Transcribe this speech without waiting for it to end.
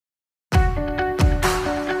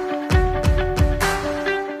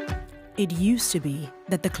It used to be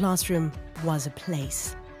that the classroom was a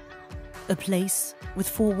place with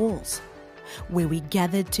four walls, where we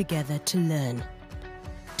gathered together to learn,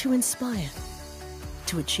 to inspire,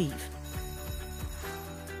 to achieve.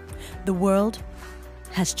 The world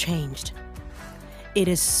has changed. It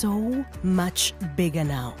is so much bigger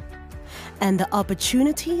now, and the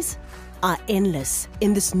opportunities are endless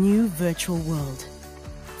in this new virtual world,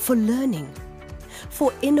 for learning,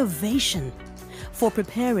 for innovation, for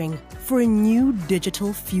preparing for a new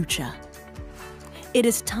digital future. It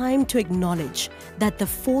is time to acknowledge that the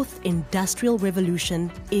fourth industrial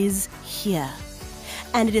revolution is here,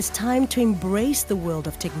 and it is time to embrace the world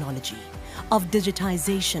of technology, of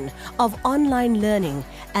digitization, of online learning,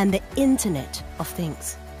 and the Internet of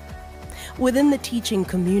Things. Within the teaching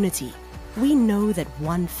community, we know that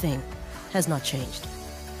one thing has not changed: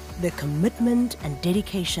 the commitment and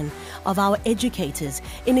dedication of our educators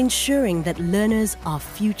in ensuring that learners are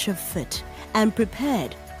future fit and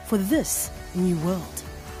prepared for this new world.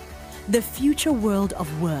 The future world of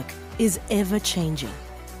work is ever changing,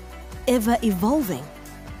 ever evolving,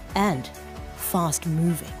 and fast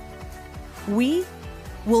moving. We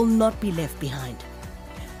will not be left behind.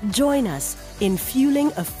 Join us in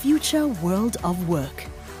fueling a future world of work.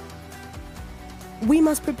 We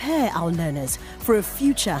must prepare our learners for a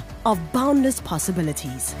future of boundless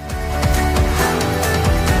possibilities.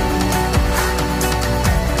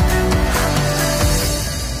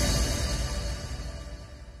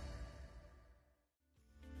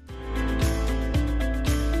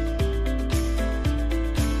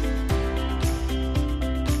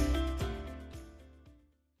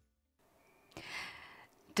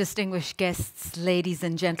 Distinguished guests, ladies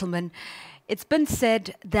and gentlemen, it's been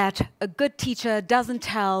said that a good teacher doesn't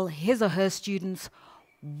tell his or her students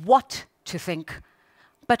what to think,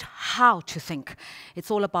 but how to think.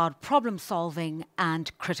 It's all about problem solving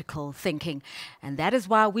and critical thinking. And that is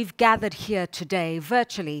why we've gathered here today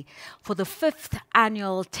virtually for the 5th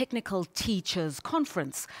Annual Technical Teachers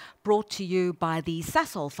Conference, brought to you by the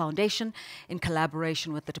Sasol Foundation in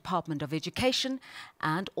collaboration with the Department of Education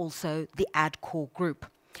and also the Adcorp Group.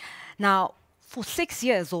 Now, for 6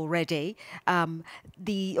 years already,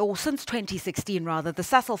 since 2016 rather, the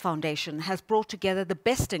Sasol Foundation has brought together the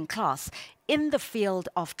best in class in the field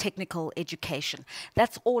of technical education.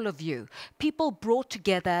 That's all of you. People brought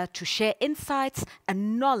together to share insights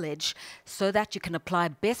and knowledge so that you can apply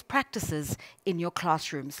best practices in your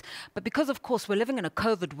classrooms. But because, of course, we're living in a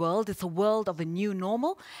COVID world, it's a world of a new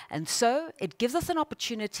normal, and so it gives us an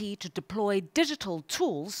opportunity to deploy digital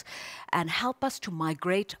tools and help us to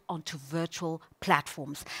migrate onto virtual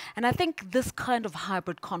platforms. And I think this kind of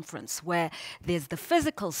hybrid conference, where there's the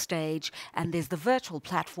physical stage and there's the virtual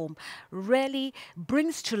platform, really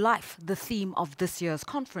brings to life the theme of this year's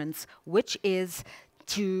conference, which is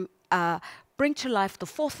to bring to life the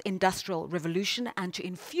fourth industrial revolution and to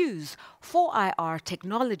infuse 4IR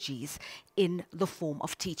technologies in the form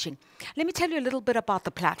of teaching. Let me tell you a little bit about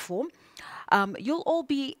the platform. You'll all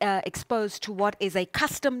be exposed to what is a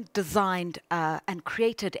custom designed and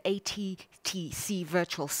created ATTC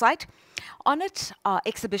virtual site. On it are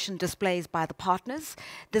exhibition displays by the partners.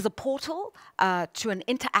 There's a portal to an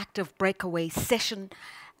interactive breakaway session,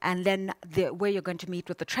 and then where you're going to meet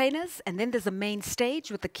with the trainers, and then there's a main stage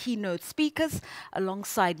with the keynote speakers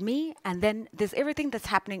alongside me, and then there's everything that's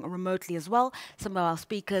happening remotely as well, some of our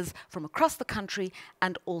speakers from across the country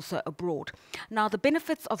and also abroad. Now, the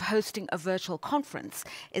benefits of hosting a virtual conference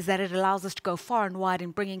is that it allows us to go far and wide in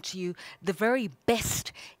bringing to you the very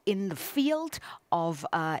best in the field of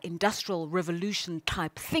industrial revolution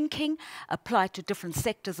type thinking applied to different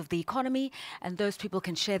sectors of the economy, and those people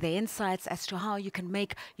can share their insights as to how you can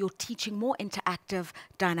make your teaching more interactive,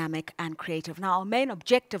 dynamic, and creative. Now, our main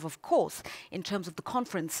objective, of course, in terms of the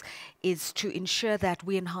conference is to ensure that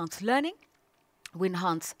we enhance learning, we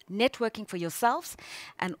enhance networking for yourselves,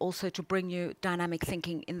 and also to bring you dynamic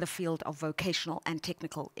thinking in the field of vocational and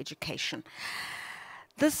technical education.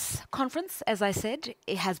 This conference, as I said,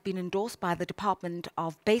 it has been endorsed by the Department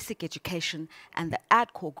of Basic Education and the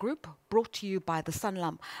Adcorp Group, brought to you by the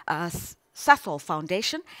Sasol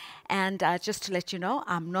Foundation. And just to let you know,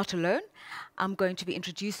 I'm not alone. I'm going to be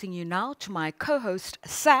introducing you now to my co-host,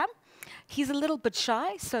 Sam. He's a little bit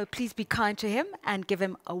shy, so please be kind to him and give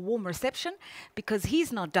him a warm reception, because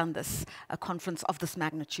he's not done a conference of this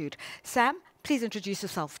magnitude. Sam, please introduce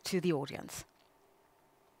yourself to the audience.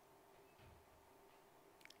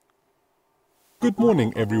 Good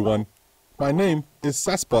morning, everyone. My name is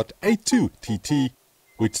SASBOT82TT,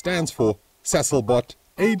 which stands for Sasolbot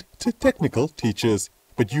Aid to Technical Teachers,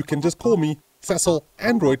 but you can just call me Sasol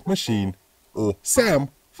Android Machine, or SAM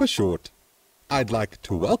for short. I'd like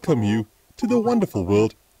to welcome you to the wonderful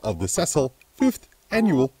world of the Sasol 5th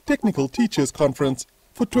Annual Technical Teachers Conference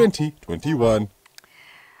for 2021.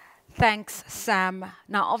 Thanks, Sam.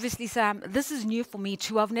 Now, obviously, Sam, this is new for me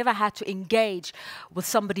too. I've never had to engage with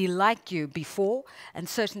somebody like you before, and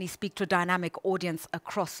certainly speak to a dynamic audience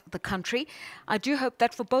across the country. I do hope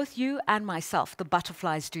that for both you and myself, the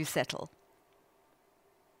butterflies do settle.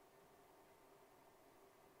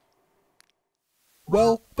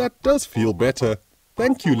 Well, that does feel better.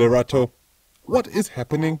 Thank you, Lerato. What is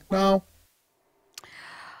happening now?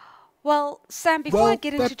 Well, Sam, before I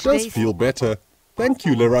get into today's... Well, that does feel better. Thank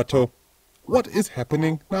you, Lerato. What is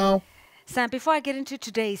happening now? Sam, before I get into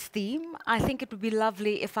today's theme, I think it would be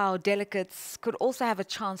lovely if our delegates could also have a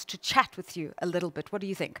chance to chat with you a little bit. What do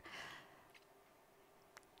you think?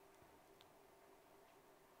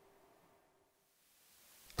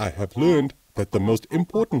 I have learned that the most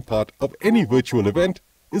important part of any virtual event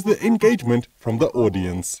is the engagement from the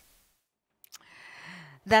audience.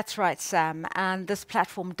 That's right, Sam. And this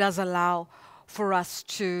platform does allow for us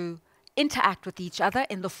to interact with each other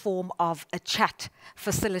in the form of a chat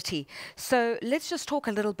facility. So let's just talk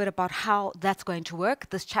a little bit about how that's going to work,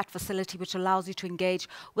 this chat facility which allows you to engage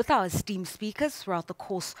with our esteemed speakers throughout the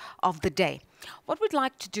course of the day. What we'd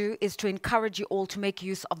like to do is to encourage you all to make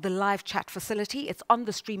use of the live chat facility. It's on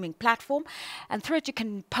the streaming platform, and through it you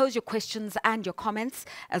can pose your questions and your comments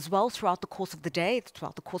as well throughout the course of the day,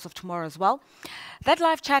 throughout the course of tomorrow as well. That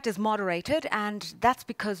live chat is moderated, and that's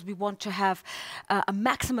because we want to have a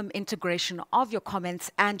maximum integration of your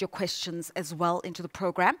comments and your questions as well into the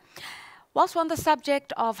program. Whilst we're on the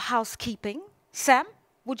subject of housekeeping, Sam,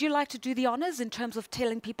 would you like to do the honors in terms of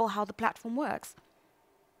telling people how the platform works?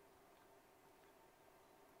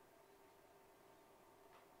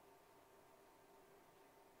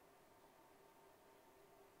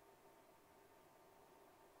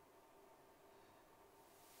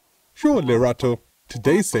 Sure, Lerato.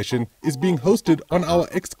 Today's session is being hosted on our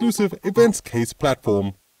exclusive Events Case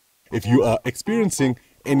platform. If you are experiencing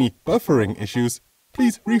any buffering issues,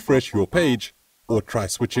 please refresh your page or try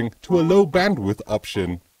switching to a low bandwidth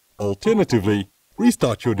option. Alternatively,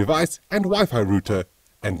 restart your device and Wi-Fi router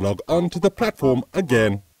and log on to the platform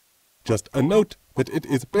again. Just a note that it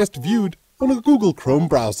is best viewed on a Google Chrome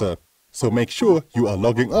browser, so make sure you are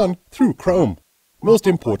logging on through Chrome. Most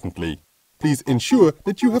importantly, please ensure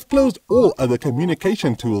that you have closed all other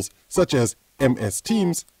communication tools such as MS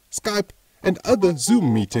Teams, Skype, and other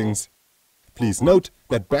Zoom meetings. Please note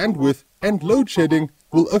that bandwidth and load shedding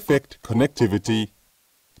will affect connectivity.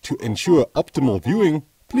 To ensure optimal viewing,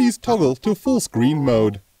 please toggle to full screen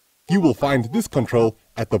mode. You will find this control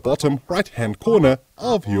at the bottom right-hand corner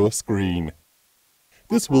of your screen.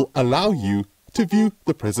 This will allow you to view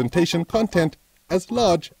the presentation content as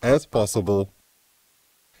large as possible.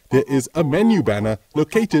 There is a menu banner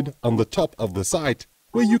located on the top of the site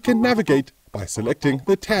where you can navigate by selecting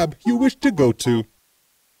the tab you wish to go to.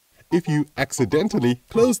 If you accidentally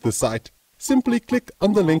close the site, simply click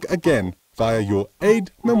on the link again via your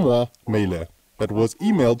aide memoire mailer that was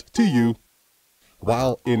emailed to you.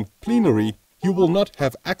 While in Plenary, you will not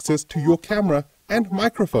have access to your camera and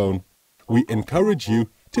microphone. We encourage you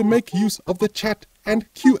to make use of the chat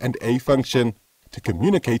and Q&A function to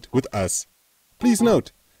communicate with us. Please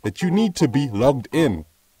note that you need to be logged in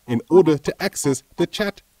order to access the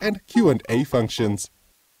chat and Q&A functions.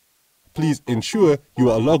 Please ensure you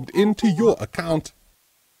are logged into your account.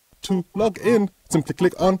 To log in, simply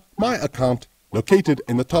click on My Account, located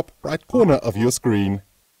in the top right corner of your screen.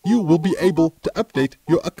 You will be able to update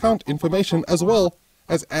your account information as well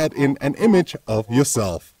as add in an image of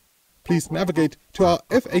yourself. Please navigate to our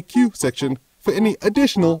FAQ section for any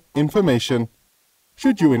additional information.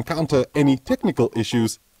 Should you encounter any technical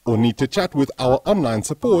issues or need to chat with our online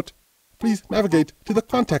support, please navigate to the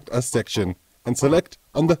Contact Us section and select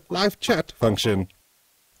on the Live Chat function.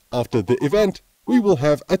 After the event, we will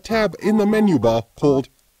have a tab in the menu bar called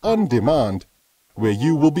On Demand, where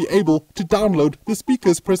you will be able to download the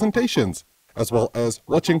speakers' presentations, as well as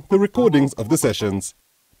watching the recordings of the sessions.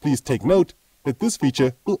 Please take note that this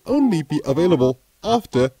feature will only be available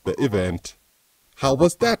after the event. How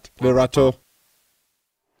was that, Lerato?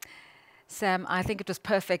 Sam, I think it was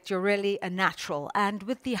perfect. You're really a natural. And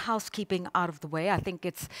with the housekeeping out of the way, I think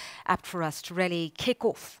it's apt for us to really kick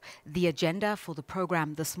off the agenda for the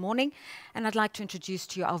program this morning. And I'd like to introduce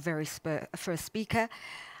to you our very first speaker.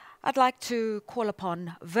 I'd like to call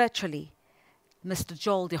upon virtually Mr.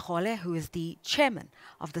 Dikgole, who is the chairman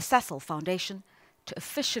of the Sasol Foundation, to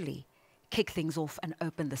officially kick things off and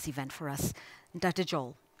open this event for us. Dr.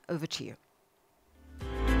 Joel, over to you.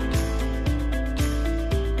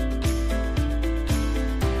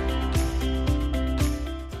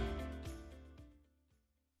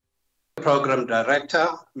 Program Director,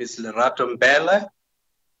 Ms. Lerato Mbele.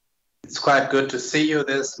 It's quite good to see you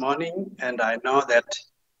this morning, and I know that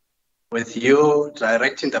with you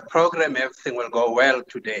directing the program, everything will go well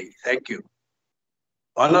today. Thank you.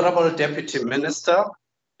 Honourable Deputy Minister,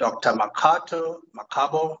 Dr.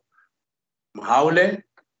 Makgabo, Mhaule,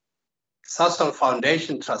 Sasol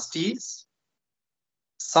Foundation trustees,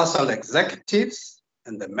 Sasol executives,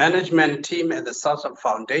 and the management team at the Sasol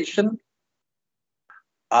Foundation,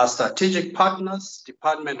 our strategic partners,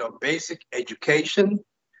 Department of Basic Education,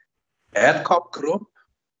 Adcorp Group,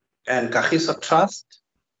 and Kagiso Trust,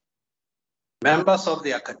 members of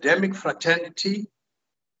the academic fraternity,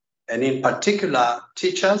 and in particular,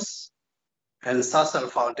 teachers and Sasol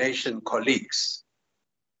Foundation colleagues.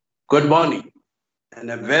 Good morning, and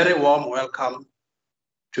a very warm welcome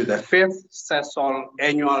to the 5th Sasol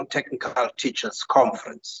Annual Technical Teachers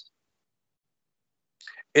Conference.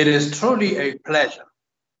 It is truly a pleasure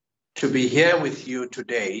to be here with you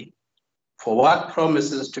today for what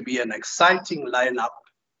promises to be an exciting lineup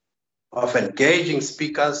of engaging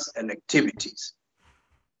speakers and activities.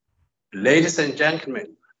 Ladies and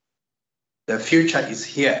gentlemen, the future is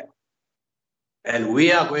here, and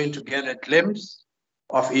we are going to get a glimpse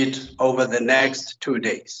of it over the next 2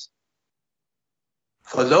 days.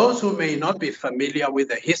 For those who may not be familiar with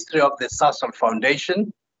the history of the Sasol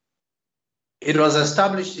Foundation, it was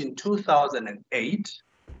established in 2008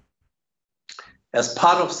 as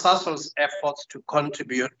part of Sasol's efforts to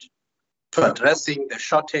contribute to addressing the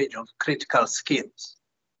shortage of critical skills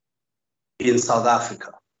in South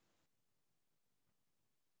Africa.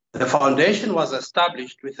 The foundation was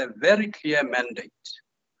established with a very clear mandate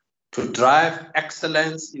to drive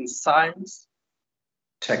excellence in science,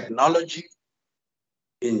 technology,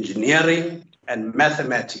 engineering, and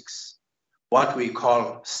mathematics, what we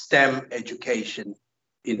call STEM education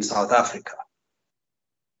in South Africa,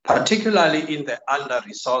 particularly in the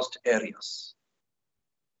under-resourced areas.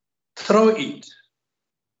 Through it,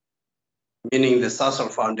 meaning the Sasol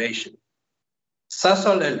Foundation,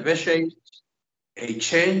 Sasol envisioned a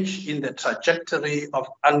change in the trajectory of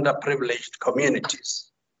underprivileged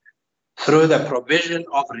communities through the provision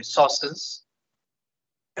of resources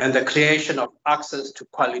and the creation of access to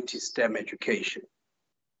quality STEM education.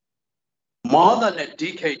 More than a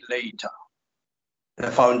decade later,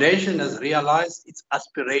 the foundation has realized its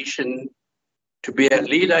aspiration to be a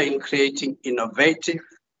leader in creating innovative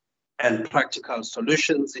and practical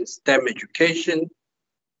solutions in STEM education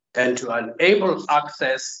and to enable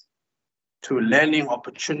access to learning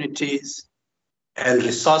opportunities and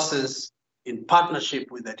resources in partnership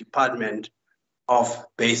with the Department of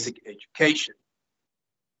Basic Education.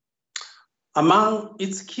 Among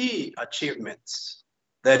its key achievements,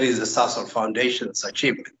 that is the Sasol Foundation's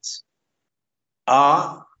achievements,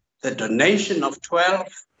 are the donation of 12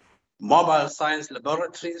 mobile science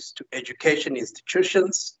laboratories to education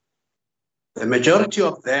institutions, the majority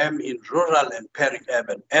of them in rural and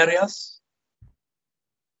peri-urban areas.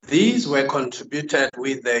 These were contributed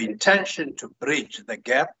with the intention to bridge the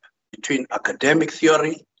gap between academic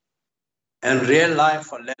theory and real life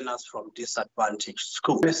for learners from disadvantaged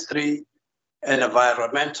schools. Chemistry and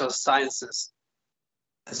environmental sciences,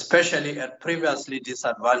 especially at previously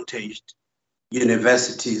disadvantaged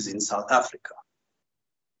universities in South Africa.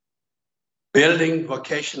 Building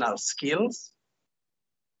vocational skills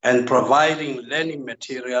and providing learning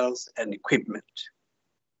materials and equipment.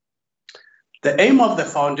 The aim of the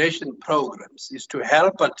foundation programs is to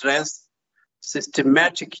help address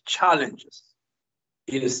systematic challenges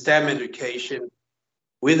in STEM education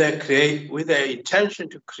with the intention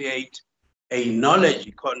to create a knowledge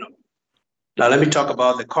economy. Now let me talk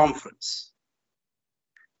about the conference.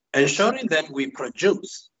 Ensuring that we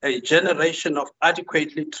produce a generation of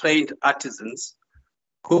adequately trained artisans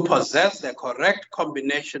who possess the correct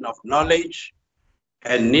combination of knowledge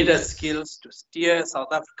and needed skills to steer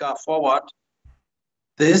South Africa forward.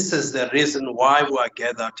 This is the reason why we are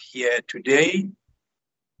gathered here today,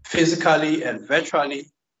 physically and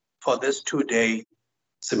virtually, for this 2-day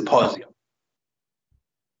symposium.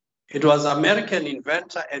 It was American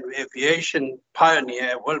inventor and aviation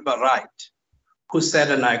pioneer Wilbur Wright who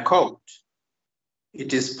said, and I quote,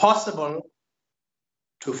 "It is possible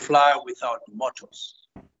to fly without motors,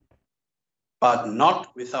 but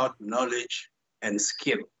not without knowledge and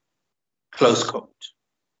skill," close quote.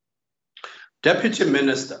 Deputy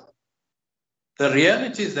Minister, the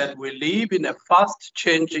reality is that we live in a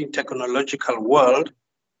fast-changing technological world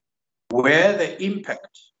where the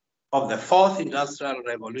impact of the Fourth Industrial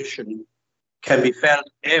Revolution can be felt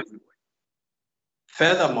everywhere.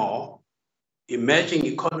 Furthermore, emerging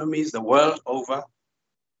economies the world over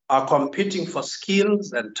are competing for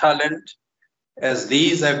skills and talent, as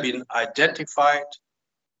these have been identified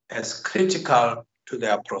as critical to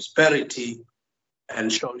their prosperity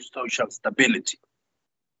and social stability.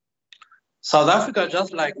 South Africa,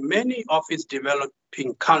 just like many of its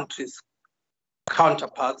developing countries'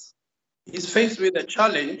 counterparts, is faced with the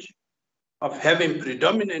challenge of having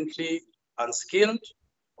predominantly unskilled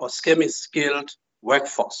or semi-skilled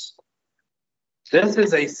workforce. This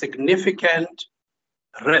is a significant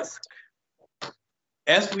risk,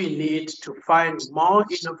 as we need to find more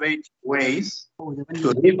innovative ways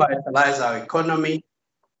to revitalize our economy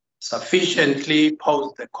sufficiently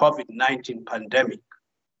post the COVID-19 pandemic.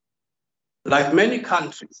 Like many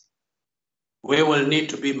countries, we will need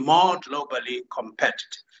to be more globally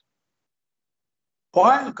competitive.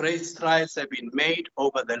 While great strides have been made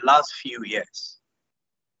over the last few years,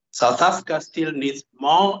 South Africa still needs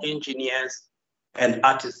more engineers and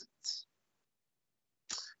artisans.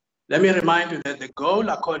 Let me remind you that the goal,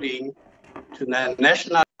 according to the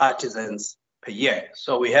national artisans per year,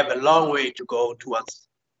 so we have a long way to go towards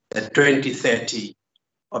the 2030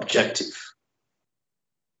 objective.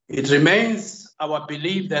 It remains our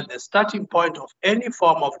belief that the starting point of any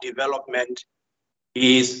form of development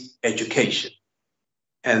is education,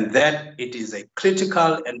 and that it is a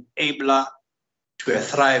critical enabler to a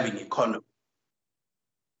thriving economy.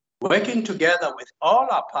 Working together with all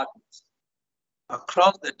our partners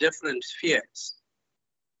across the different spheres,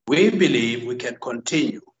 we believe we can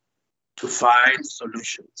continue to find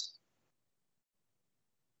solutions.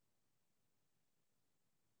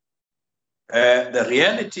 The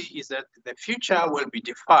reality is that the future will be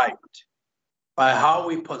defined by how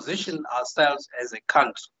we position ourselves as a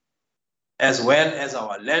country, as well as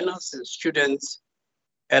our learners and students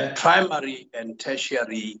at primary and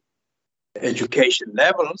tertiary education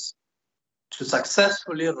levels to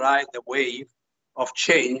successfully ride the wave of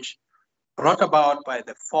change brought about by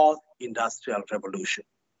the Fourth Industrial Revolution.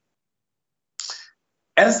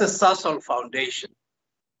 As the Sasol Foundation,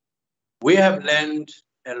 we have learned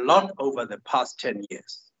a lot over the past 10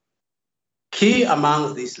 years. Key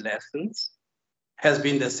among these lessons has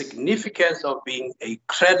been the significance of being a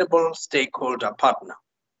credible stakeholder partner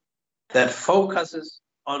that focuses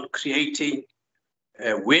on creating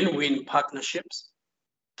win-win partnerships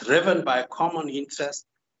driven by common interest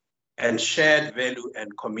and shared value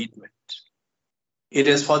and commitment. It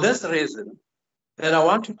is for this reason that I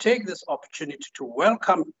want to take this opportunity to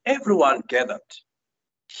welcome everyone gathered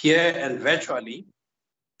here and virtually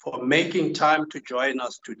for making time to join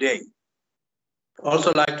us today. I'd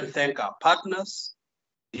also like to thank our partners,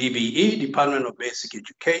 DBE, Department of Basic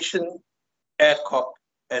Education, Adcorp,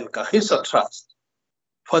 and Kagiso Trust,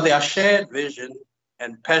 for their shared vision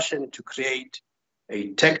and passion to create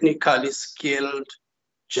a technically skilled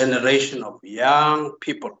generation of young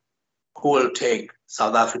people who will take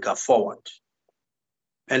South Africa forward.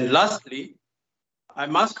 And lastly, I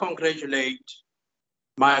must congratulate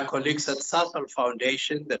my colleagues at Sasol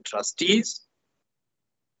Foundation, the trustees,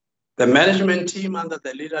 the management team under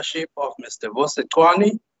the leadership of Mr. Vusi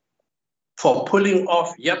Cwane, for pulling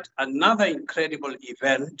off yet another incredible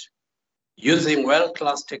event using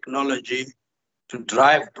world-class technology to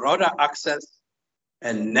drive broader access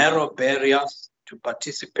and narrow barriers to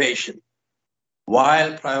participation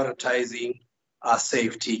while prioritizing our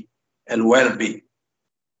safety and well-being.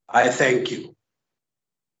 I thank you.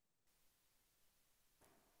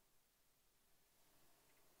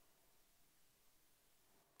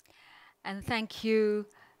 And thank you,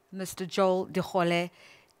 Mr. Joel Dikgole,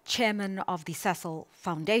 Chairman of the Sasol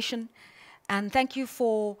Foundation. And thank you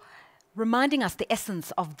for reminding us the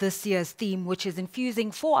essence of this year's theme, which is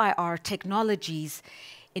infusing 4IR technologies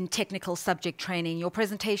in technical subject training. Your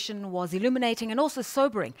presentation was illuminating and also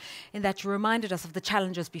sobering in that you reminded us of the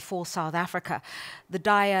challenges before South Africa, the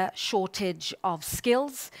dire shortage of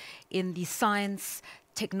skills in the science,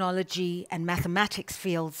 technology, and mathematics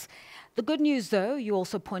fields. The good news, though, you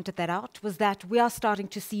also pointed that out, was that we are starting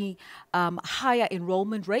to see higher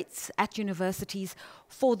enrollment rates at universities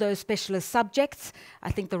for those specialist subjects.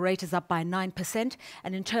 I think the rate is up by 9%.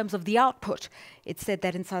 And in terms of the output, it said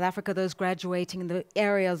that in South Africa, those graduating in the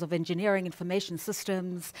areas of engineering, information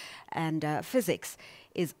systems, and physics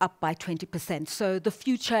is up by 20%. So the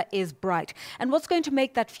future is bright. And what's going to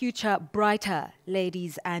make that future brighter,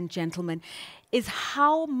 ladies and gentlemen, is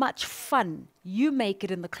how much fun you make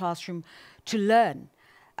it in the classroom to learn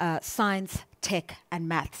science, tech, and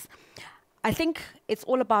maths. I think it's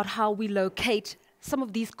all about how we locate some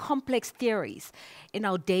of these complex theories in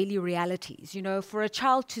our daily realities. You know, for a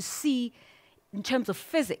child to see in terms of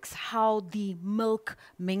physics, how the milk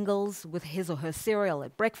mingles with his or her cereal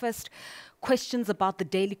at breakfast, questions about the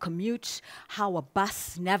daily commute, how a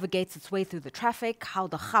bus navigates its way through the traffic, how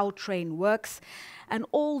the Gau train works, and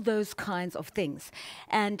all those kinds of things.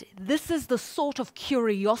 And this is the sort of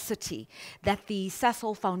curiosity that the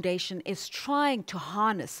Sasol Foundation is trying to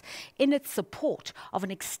harness in its support of an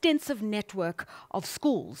extensive network of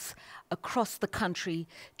schools across the country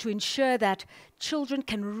to ensure that children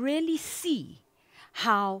can really see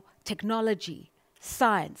how technology,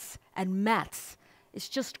 science, and maths is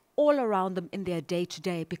just all around them in their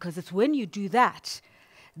day-to-day, because it's when you do that,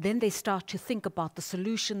 then they start to think about the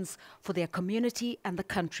solutions for their community and the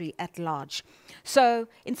country at large. So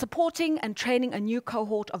in supporting and training a new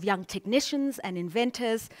cohort of young technicians and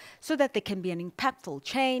inventors so that there can be an impactful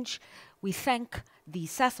change, we thank the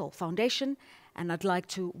Sasol Foundation, and I'd like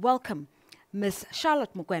to welcome Ms.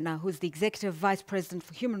 Charlotte Mokoena, who's the Executive Vice President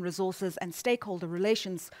for Human Resources and Stakeholder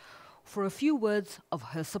Relations, for a few words of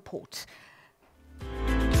her support.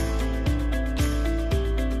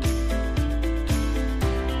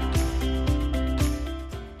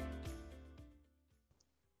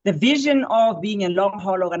 The vision of being a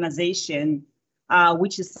long-haul organization,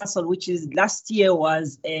 which is Sasol, which is last year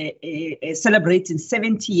was celebrating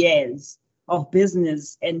 70 years of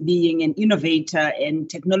business and being an innovator and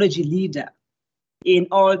technology leader in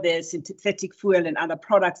all the synthetic fuel and other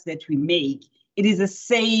products that we make. It is the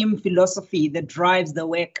same philosophy that drives the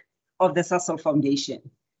work of the Sasol Foundation.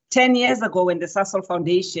 10 years ago, when the Sasol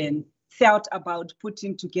Foundation thought about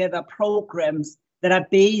putting together programs that are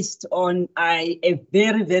based on a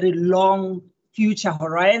very, very long future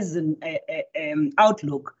horizon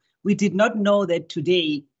outlook, we did not know that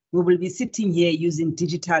today we will be sitting here using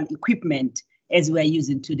digital equipment as we are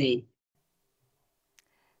using today.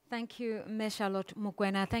 Thank you, Ms. Charlotte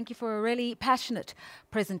Mokoena. Thank you for a really passionate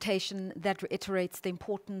presentation that reiterates the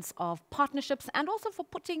importance of partnerships and also for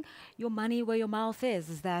putting your money where your mouth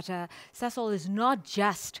is that Sasol is not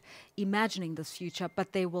just imagining this future,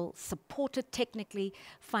 but they will support it technically,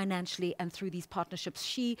 financially, and through these partnerships.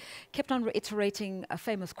 She kept on reiterating a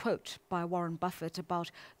famous quote by Warren Buffett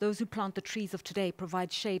about those who plant the trees of today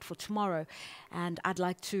provide shade for tomorrow. And I'd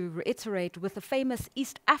like to reiterate with a famous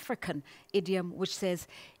East African idiom which says,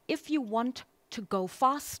 if you want to go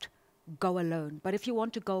fast, go alone. But if you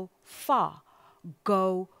want to go far,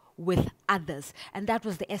 go with others. And that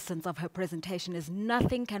was the essence of her presentation, is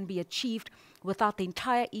nothing can be achieved without the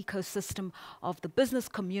entire ecosystem of the business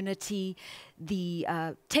community, the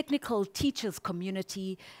technical teachers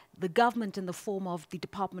community, the government in the form of the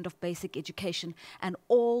Department of Basic Education, and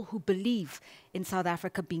all who believe in South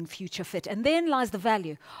Africa being future fit. And therein lies the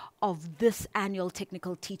value of this annual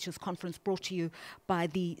Technical Teachers Conference brought to you by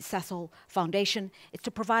the Sasol Foundation. It's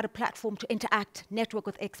to provide a platform to interact, network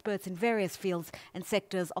with experts in various fields and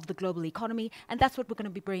sectors of the global economy. And that's what we're going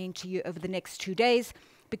to be bringing to you over the next 2 days,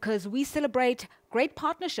 because we celebrate great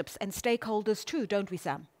partnerships and stakeholders too, don't we,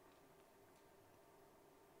 Sam?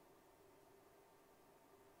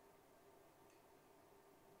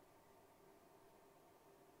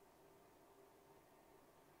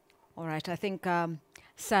 All right, I think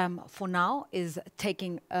Sam, for now, is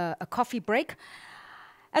taking a coffee break.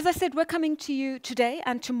 As I said, we're coming to you today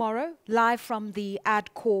and tomorrow, live from the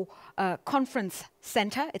Adcorp Conference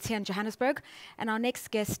Center. It's here in Johannesburg. And our next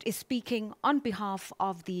guest is speaking on behalf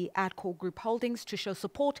of the Adcorp Group Holdings to show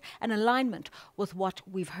support and alignment with what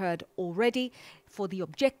we've heard already for the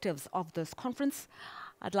objectives of this conference.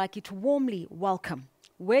 I'd like you to warmly welcome,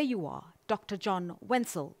 where you are, Dr. John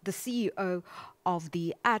Wentzel, the CEO of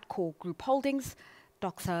the Adcorp Group Holdings.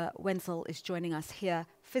 Dr. Wentzel is joining us here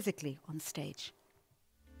physically on stage.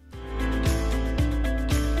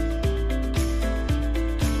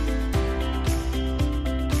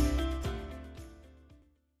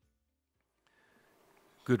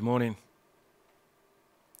 Good morning.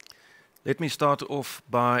 Let me start off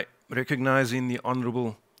by recognizing the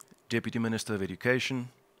Honourable Deputy Minister of Education,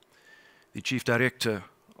 the Chief Director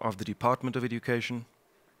of the Department of Education,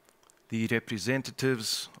 the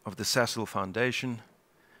representatives of the Sasol Foundation,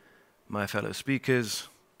 my fellow speakers,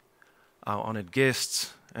 our honoured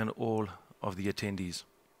guests, and all of the attendees.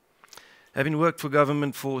 Having worked for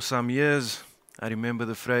government for some years, I remember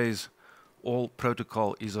the phrase, all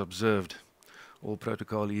protocol is observed. All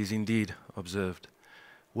protocol is indeed observed.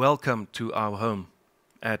 Welcome to our home,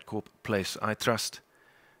 Adcorp Place. I trust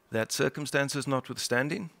that circumstances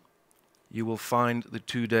notwithstanding, you will find the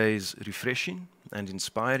 2 days refreshing and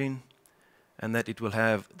inspiring, and that it will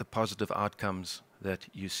have the positive outcomes that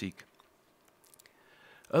you seek.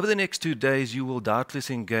 Over the next 2 days, you will doubtless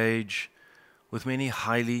engage with many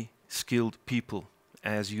highly skilled people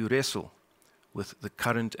as you wrestle with the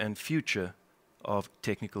current and future of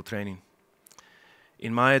technical training.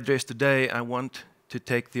 In my address today, I want to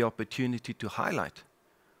take the opportunity to highlight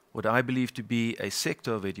what I believe to be a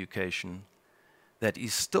sector of education that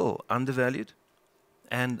is still undervalued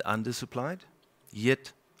and undersupplied,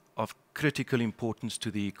 yet of critical importance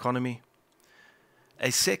to the economy.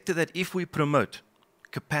 A sector that, if we promote,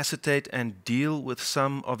 capacitate and deal with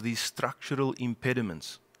some of these structural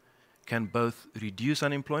impediments, can both reduce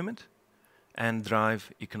unemployment and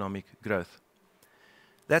drive economic growth.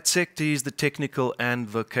 That sector is the technical and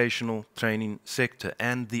vocational training sector,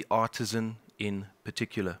 and the artisan in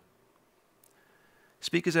particular.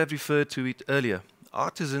 Speakers have referred to it earlier.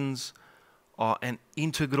 Artisans are an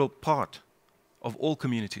integral part of all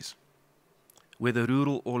communities, whether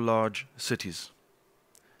rural or large cities.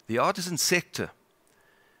 The artisan sector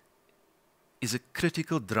is a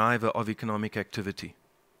critical driver of economic activity,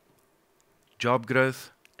 job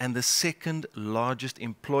growth, and the second largest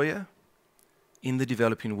employer in the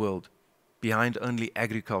developing world, behind only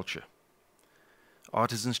agriculture.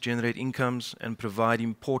 Artisans generate incomes and provide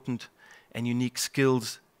important and unique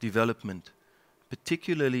skills development,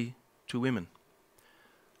 particularly to women.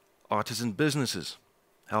 Artisan businesses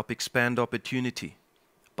help expand opportunity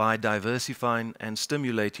by diversifying and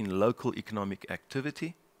stimulating local economic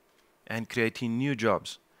activity and creating new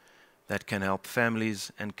jobs that can help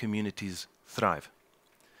families and communities thrive.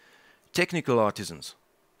 Technical artisans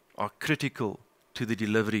are critical to the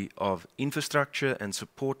delivery of infrastructure and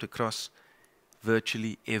support across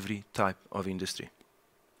virtually every type of industry.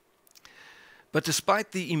 But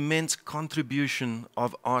despite the immense contribution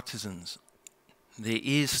of artisans, there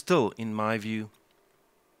is still, in my view,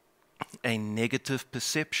 a negative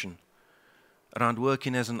perception around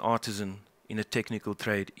working as an artisan in a technical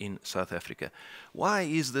trade in South Africa. Why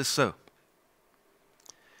is this so?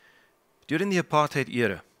 During the apartheid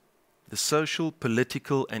era, the social,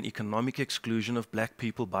 political, and economic exclusion of black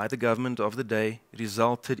people by the government of the day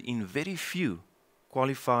resulted in very few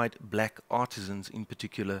qualified black artisans in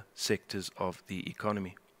particular sectors of the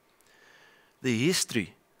economy. The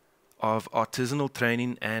history of artisanal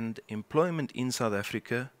training and employment in South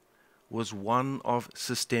Africa was one of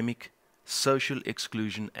systemic social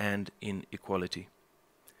exclusion and inequality.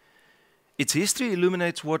 Its history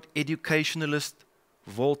illuminates what educationalist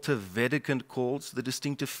Walter Vedekund calls the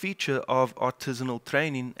distinctive feature of artisanal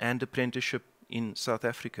training and apprenticeship in South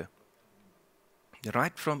Africa.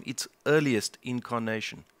 Right from its earliest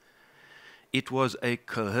incarnation, it was a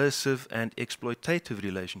coercive and exploitative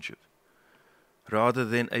relationship, rather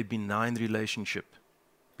than a benign relationship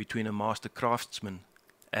between a master craftsman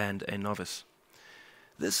and a novice.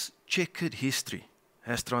 This checkered history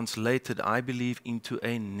has translated, I believe, into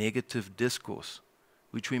a negative discourse,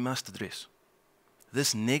 which we must address.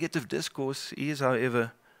 This negative discourse is,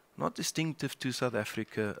 however, not distinctive to South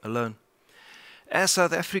Africa alone. As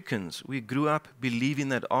South Africans, we grew up believing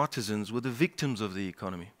that artisans were the victims of the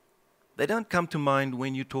economy. They don't come to mind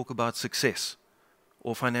when you talk about success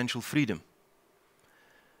or financial freedom.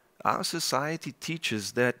 Our society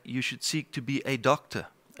teaches that you should seek to be a doctor,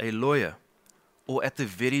 a lawyer, or at the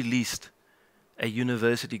very least, a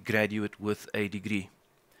university graduate with a degree.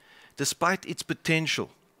 Despite its potential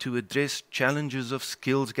to address challenges of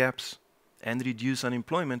skills gaps and reduce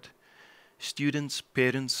unemployment, students,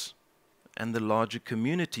 parents, and the larger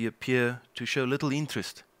community appear to show little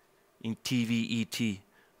interest in TVET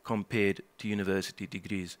compared to university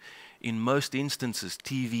degrees. In most instances,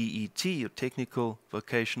 TVET, or technical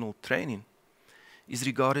vocational training, is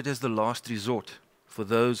regarded as the last resort for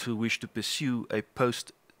those who wish to pursue a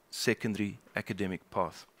post-secondary academic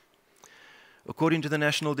path. According to the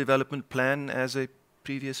National Development Plan, as a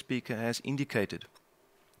previous speaker has indicated,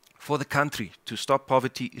 for the country to stop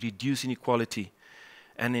poverty, reduce inequality,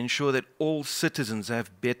 and ensure that all citizens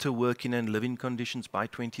have better working and living conditions by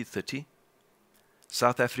 2030,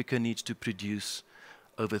 South Africa needs to produce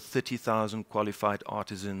over 30,000 qualified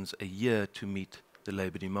artisans a year to meet the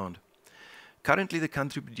labor demand. Currently, the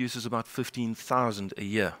country produces about 15,000 a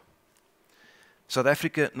year. South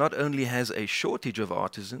Africa not only has a shortage of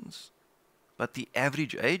artisans, but the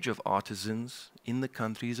average age of artisans in the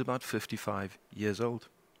country is about 55 years old.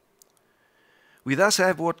 We thus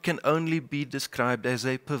have what can only be described as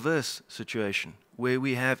a perverse situation, where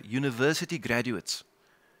we have university graduates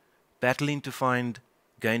battling to find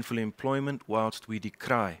gainful employment whilst we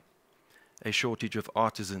decry a shortage of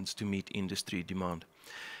artisans to meet industry demand.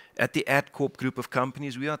 At the Adcorp group of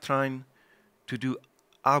companies, we are trying to do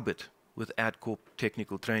our bit with Adcorp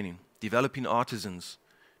technical training, developing artisans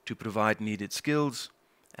to provide needed skills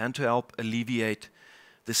and to help alleviate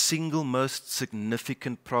the single most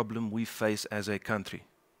significant problem we face as a country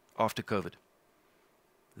after COVID,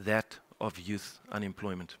 that of youth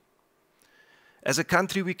unemployment. As a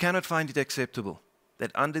country, we cannot find it acceptable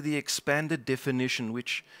that under the expanded definition,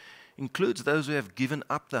 which includes those who have given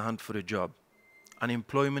up the hunt for a job,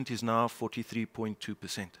 unemployment is now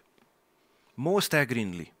 43.2%. More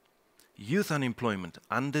staggeringly, youth unemployment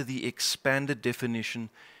under the expanded definition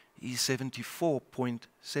is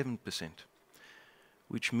 74.7%,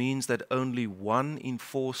 which means that only 1 in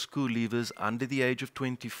 4 school leavers under the age of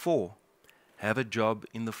 24 have a job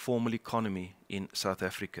in the formal economy in South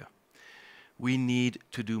Africa. We need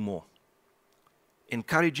to do more.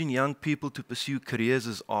 Encouraging young people to pursue careers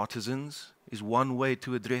as artisans is one way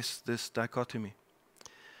to address this dichotomy.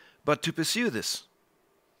 But to pursue this,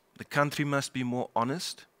 the country must be more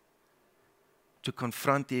honest to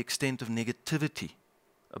confront the extent of negativity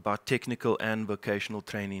about technical and vocational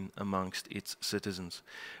training amongst its citizens.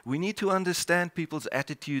 We need to understand people's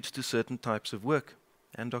attitudes to certain types of work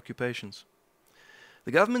and occupations.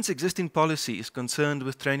 The government's existing policy is concerned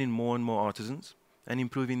with training more and more artisans and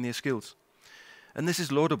improving their skills. And this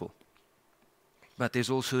is laudable. But there's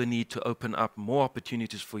also a need to open up more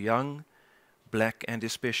opportunities for young, black, and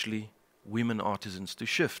especially women artisans to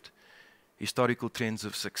shift historical trends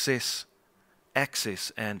of success,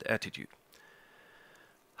 access, and attitude.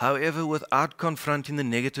 However, without confronting the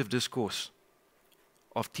negative discourse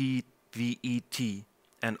of TVET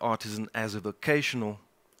and artisan as a vocational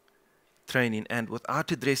training, and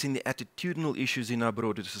without addressing the attitudinal issues in our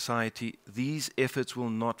broader society, these efforts will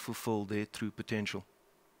not fulfill their true potential.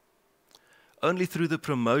 Only through the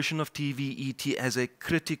promotion of TVET as a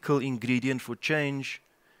critical ingredient for change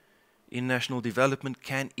in national development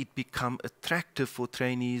can it become attractive for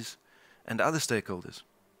trainees and other stakeholders.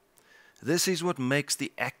 This is what makes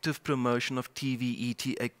the active promotion of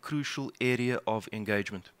TVET a crucial area of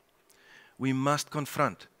engagement. We must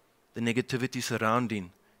confront the negativity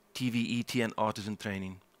surrounding TVET and artisan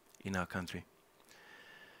training in our country.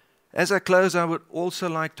 As I close, I would also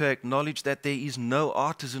like to acknowledge that there is no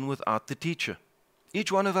artisan without the teacher.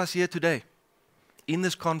 Each one of us here today, in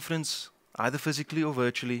this conference, either physically or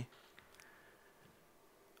virtually,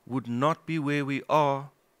 would not be where we are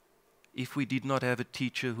if we did not have a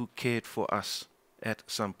teacher who cared for us at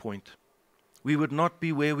some point. We would not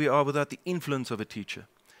be where we are without the influence of a teacher.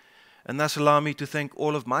 And thus allow me to thank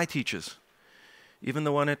all of my teachers, even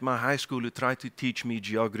the one at my high school who tried to teach me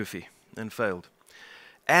geography and failed.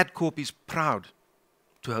 Adcorp is proud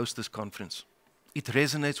to host this conference. It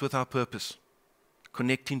resonates with our purpose,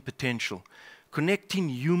 connecting potential, connecting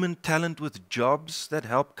human talent with jobs that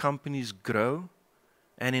help companies grow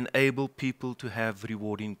and enable people to have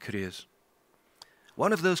rewarding careers.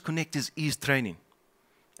 One of those connectors is training,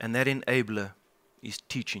 and that enabler is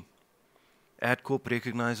teaching. Adcorp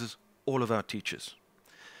recognizes all of our teachers.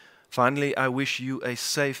 Finally, I wish you a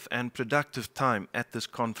safe and productive time at this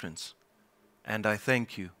conference, and I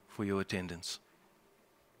thank you for your attendance.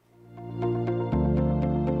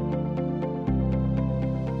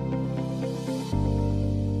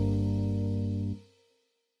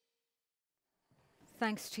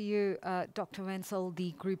 Thanks to you, Dr. Wentzel,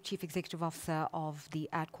 the Group Chief Executive Officer of the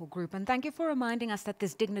Adcorp Group. And thank you for reminding us that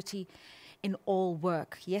there's dignity in all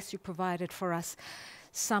work. Yes, you provided for us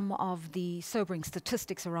some of the sobering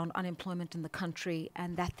statistics around unemployment in the country,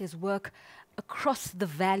 and that there's work across the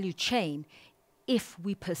value chain if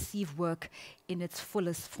we perceive work in its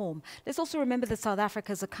fullest form. Let's also remember that South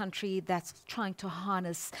Africa is a country that's trying to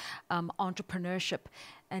harness entrepreneurship,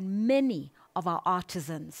 and many of our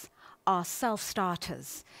artisans are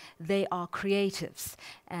self-starters. They are creatives,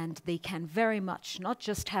 and they can very much not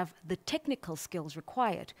just have the technical skills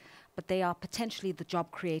required, but they are potentially the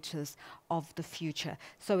job creators of the future.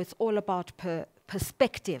 So it's all about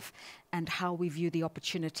perspective and how we view the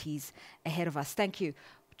opportunities ahead of us. Thank you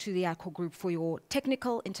to the Adcorp Group for your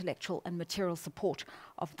technical, intellectual, and material support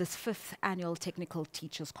of this 5th Annual Technical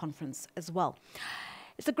Teachers Conference as well.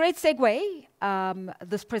 It's a great segue,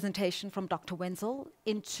 this presentation from Dr. Wentzel,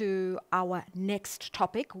 into our next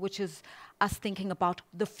topic, which is us thinking about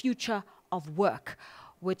the future of work,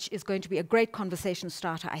 which is going to be a great conversation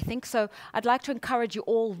starter, I think. So I'd like to encourage you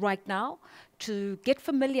all right now to get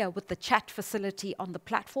familiar with the chat facility on the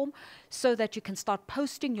platform so that you can start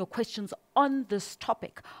posting your questions on this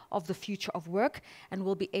topic of the future of work, and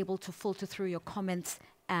we'll be able to filter through your comments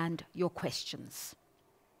and your questions.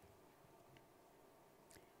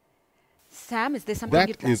 Sam, is there something you'd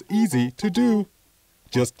like? That is easy to do.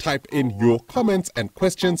 Just type in your comments and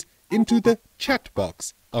questions into the chat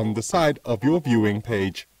box on the side of your viewing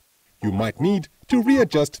page. You might need to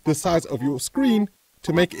readjust the size of your screen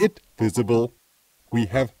to make it visible. We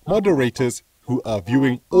have moderators who are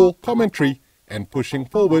viewing all commentary and pushing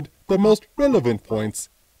forward the most relevant points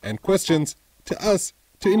and questions to us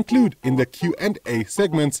to include in the Q&A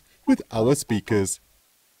segments with our speakers.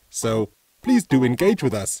 So please do engage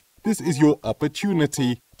with us. This is your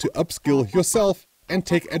opportunity to upskill yourself and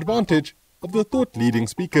take advantage of the thought-leading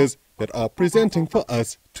speakers that are presenting for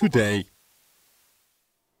us today.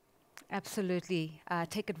 Absolutely.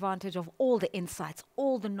 Take advantage of all the insights,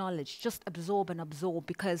 all the knowledge. Just absorb and absorb,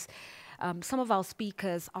 because some of our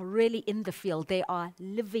speakers are really in the field. They are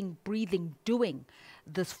living, breathing, doing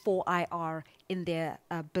this 4IR in their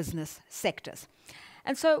business sectors.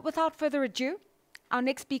 And so without further ado, our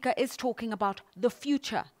next speaker is talking about the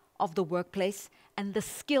future of the workplace and the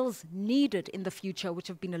skills needed in the future, which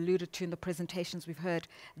have been alluded to in the presentations we've heard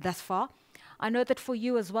thus far. I know that for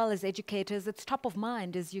you as well as educators, it's top of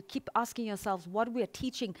mind as you keep asking yourselves what we are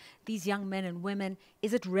teaching these young men and women.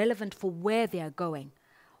 Is it relevant for where they are going?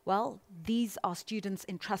 Well, these are students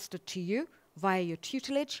entrusted to you via your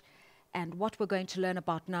tutelage, and what we're going to learn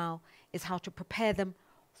about now is how to prepare them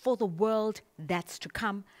for the world that's to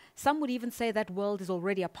come. Some would even say that world is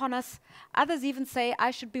already upon us. Others even say,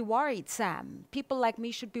 I should be worried, Sam. People like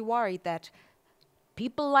me should be worried that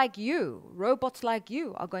people like you, robots like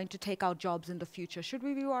you, are going to take our jobs in the future. Should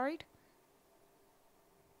we be worried?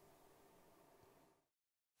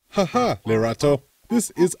 Haha, Lerato.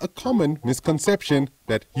 This is a common misconception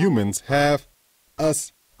that humans have.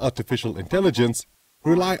 Us, artificial intelligence,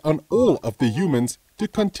 rely on all of the humans to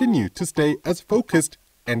continue to stay as focused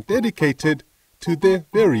and dedicated to their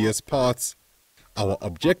various parts. Our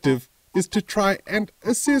objective is to try and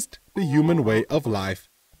assist the human way of life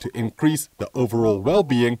to increase the overall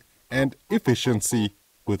well-being and efficiency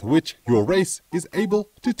with which your race is able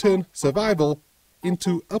to turn survival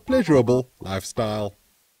into a pleasurable lifestyle.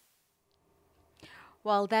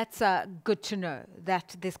 Well, that's good to know,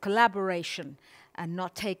 that there's collaboration and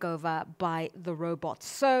not takeover by the robots.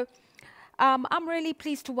 So I'm really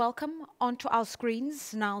pleased to welcome onto our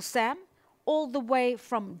screens now Sam, all the way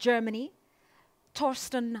from Germany,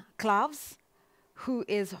 Torsten Klavs, who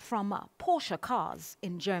is from Porsche Cars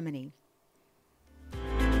in Germany.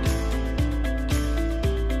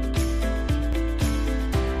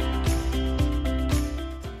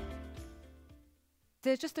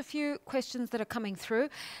 There's just a few questions that are coming through.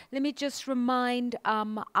 Let me just remind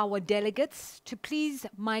our delegates to please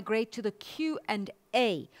migrate to the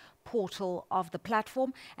Q&A portal of the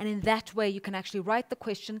platform, and in that way you can actually write the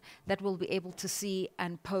question that we'll be able to see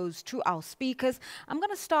and pose to our speakers. I'm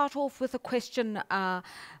going to start off with a question, Mr.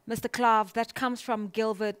 Klavs, that comes from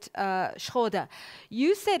Gilbert Schroeder.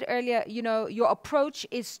 You said earlier, you know, your approach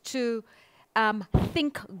is to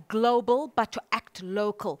think global but to act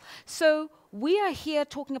local. So we are here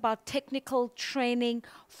talking about technical training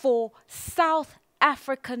for South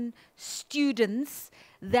African students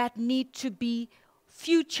that need to be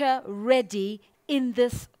future ready in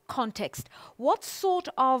this context. What sort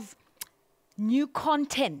of new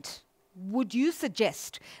content would you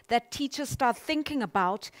suggest that teachers start thinking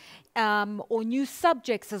about, or new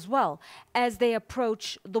subjects as well, as they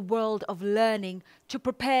approach the world of learning to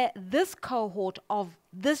prepare this cohort of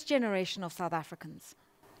this generation of South Africans?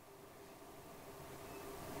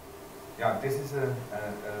 Yeah, this is a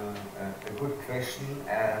good question.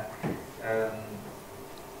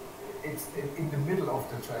 It's in the middle of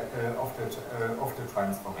the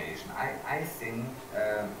transformation. I think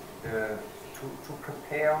to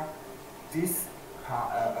prepare these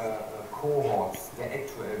cohorts, the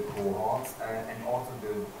actual cohorts, and also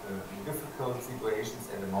the difficult situations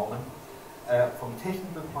at the moment, from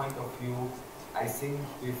technical point of view, I think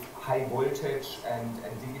with high voltage and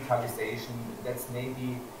digitalization, that's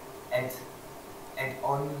maybe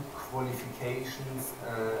add-on qualifications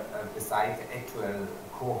beside the actual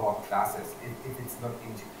cohort classes if it's not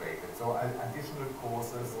integrated. So additional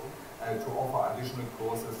courses, to offer additional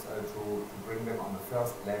courses to bring them on the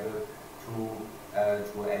first level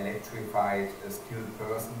to electrified skilled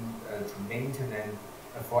person, to maintenance,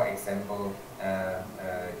 for example,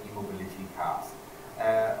 e-mobility cars.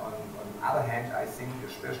 On the other hand, I think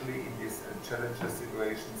especially in these challenging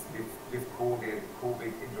situations with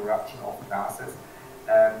COVID interruption of classes,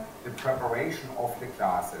 the preparation of the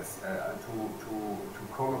classes to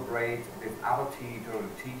collaborate with other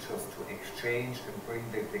teachers to exchange and bring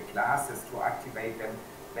the classes to activate them,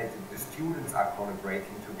 that the students are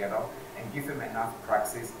collaborating together and give them enough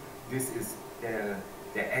praxis. This is the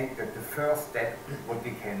first step what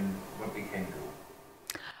we can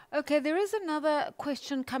do. Okay, there is another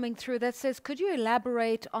question coming through that says, could you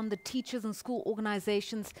elaborate on the teachers and school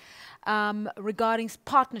organizations regarding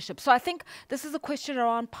partnerships? So I think this is a question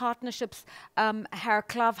around partnerships, Herr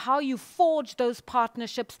Klav, how you forge those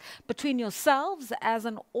partnerships between yourselves as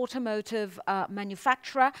an automotive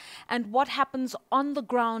manufacturer and what happens on the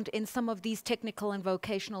ground in some of these technical and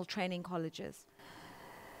vocational training colleges.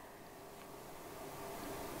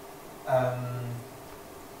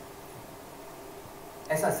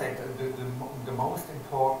 As I said, the most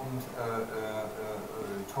important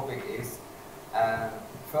topic is,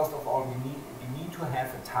 first of all, we need to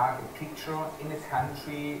have a target picture in a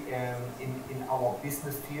country, in our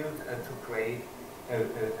business field, to create a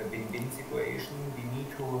win-win situation. We need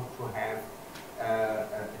to have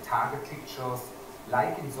target pictures.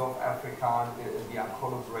 Like in South Africa, we are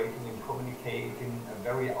collaborating and communicating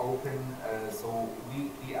very open. So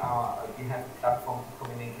we have a platform to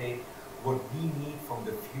communicate what we need from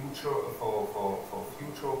the future, for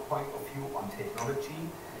future point of view on technology.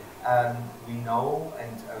 We know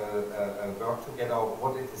and work together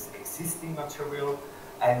what is existing material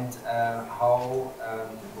and how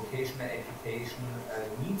vocational education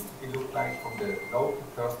needs to be looked like from the local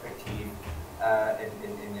perspective,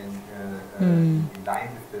 in line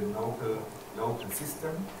with the local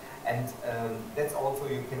system. And that's also,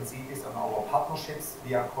 you can see this on our partnerships.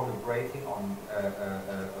 We are collaborating on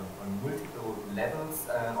multiple levels.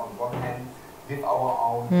 On one hand, with our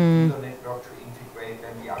own dealer network to integrate,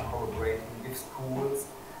 then we are collaborating with schools,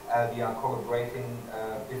 we are collaborating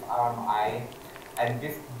with RMI, and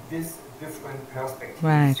with these different perspectives,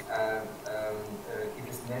 right. It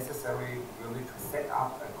is necessary really to set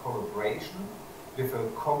up a collaboration with a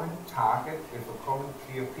common target, with a common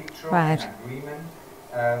clear picture right. and agreement,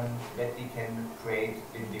 that we can create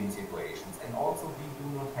win-win situations. And also we do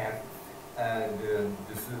not have the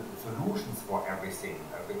solutions for everything,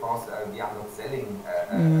 because we are not selling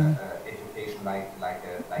education like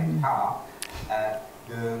a car.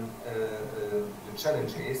 The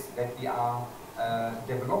challenge is that we are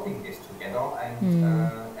developing this together, and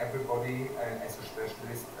everybody as a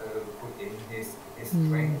specialist put in his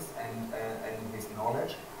strengths and his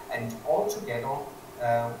knowledge, and all together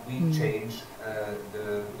we change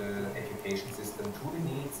the education system to the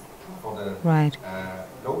needs for the right.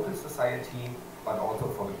 Local society, but also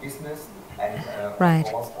for the business, and right.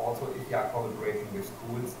 of course also if you are collaborating with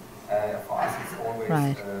schools, for us it's always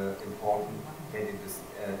right. important that it is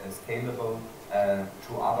scalable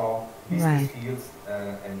to other business right. fields,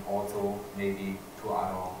 and also maybe to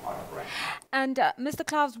other brands. And Mr.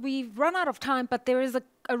 Klavs, we've run out of time, but there is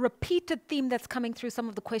a repeated theme that's coming through some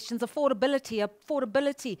of the questions: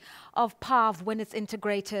 affordability of PAV when it's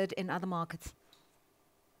integrated in other markets.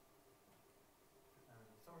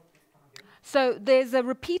 So there's a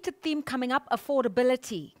repeated theme coming up: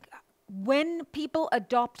 affordability. When people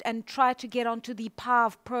adopt and try to get onto the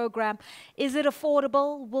PAV program, is it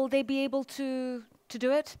affordable? Will they be able to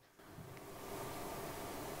do it?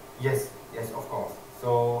 Yes, of course.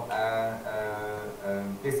 So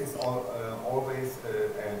this is always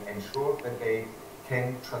ensured that they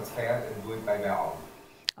can transfer and do it by their own.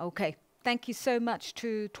 Okay. Thank you so much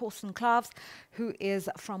to Torsten Klavs, who is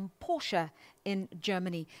from Porsche in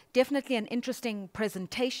Germany. Definitely an interesting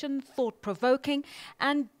presentation, thought-provoking,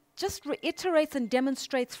 and just reiterates and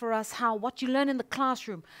demonstrates for us how what you learn in the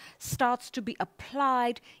classroom starts to be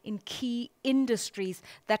applied in key industries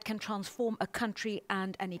that can transform a country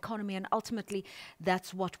and an economy. And ultimately,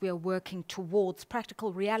 that's what we're working towards,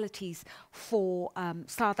 practical realities for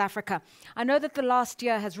South Africa. I know that the last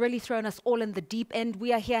year has really thrown us all in the deep end.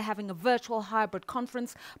 We are here having a virtual hybrid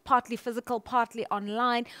conference, partly physical, partly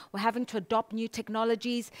online. We're having to adopt new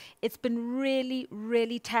technologies. It's been really,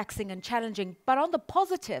 really taxing and challenging. But on the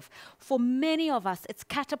positive, for many of us, it's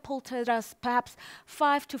catapulted us perhaps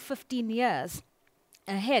 5 to 15 years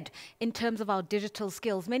ahead in terms of our digital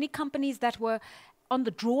skills. Many companies that were on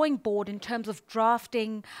the drawing board in terms of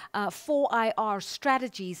drafting 4IR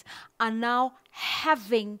strategies are now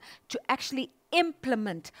having to actually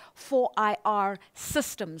implement 4IR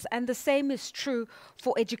systems. And the same is true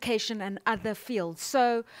for education and other fields.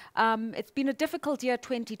 So it's been a difficult year,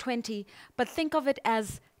 2020, but think of it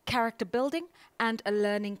as character building and a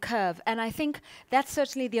learning curve. And I think that's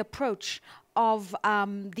certainly the approach of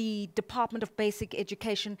the Department of Basic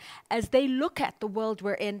Education as they look at the world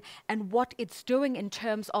we're in and what it's doing in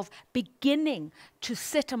terms of beginning to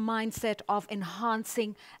set a mindset of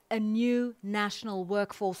enhancing a new national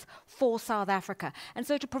workforce for South Africa. And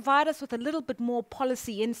so to provide us with a little bit more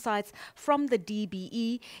policy insights from the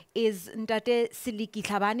DBE is Ndade Seliki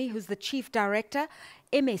Tlhabane, who's the Chief Director,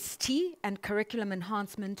 MST and Curriculum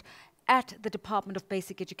Enhancement at the Department of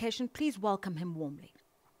Basic Education. Please welcome him warmly.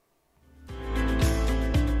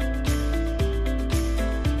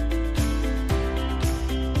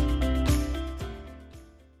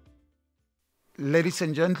 Ladies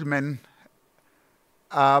and gentlemen,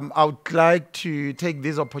 I would like to take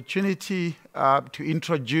this opportunity to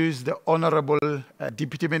introduce the Honourable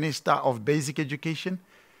Deputy Minister of Basic Education,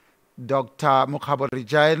 Dr. Makgabo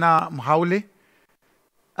Reginah Mhaule,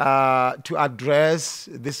 to address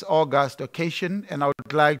this August occasion. And I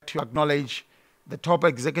would like to acknowledge the top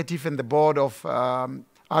executive and the board of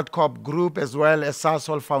Adcorp Group, as well as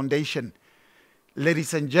Sasol Foundation.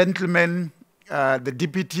 Ladies and gentlemen,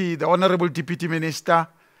 the Honourable Deputy Minister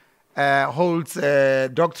holds a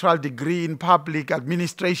doctoral degree in public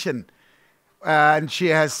administration, and she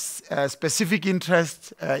has a specific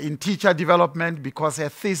interest in teacher development because her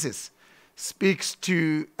thesis speaks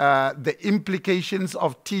to the implications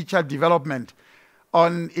of teacher development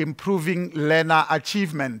on improving learner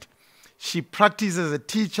achievement. She practices as a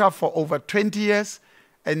teacher for over 20 years,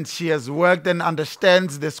 and she has worked and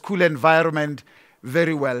understands the school environment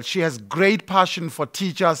very well. She has great passion for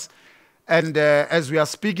teachers, and as we are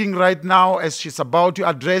speaking right now, as she's about to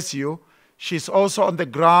address you, she's also on the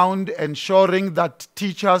ground ensuring that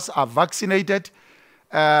teachers are vaccinated,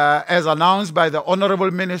 as announced by the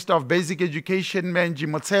Honourable Minister of Basic Education, Menji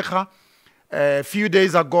Motshekga, a few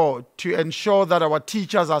days ago, to ensure that our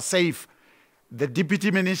teachers are safe. The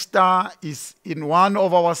Deputy Minister is in one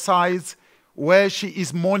of our sites where she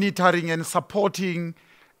is monitoring and supporting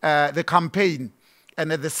the campaign.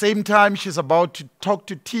 And at the same time, she's about to talk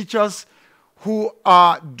to teachers who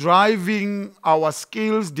are driving our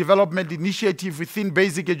skills development initiative within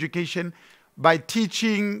basic education by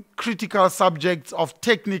teaching critical subjects of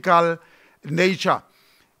technical nature.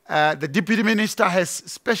 The Deputy Minister has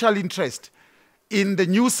special interest in the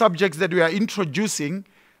new subjects that we are introducing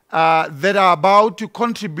that are about to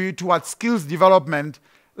contribute towards skills development,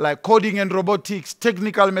 like coding and robotics,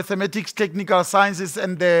 technical mathematics, technical sciences,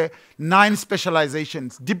 and the 9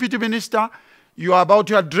 specializations. Deputy Minister, you are about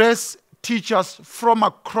to address teachers from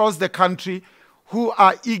across the country who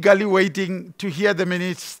are eagerly waiting to hear the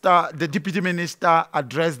Deputy Minister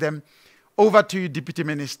address them. Over to you, Deputy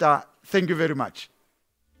Minister. Thank you very much.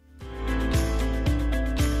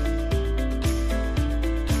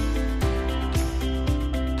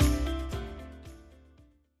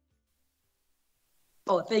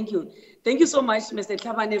 Oh, thank you. Thank you so much, Mr.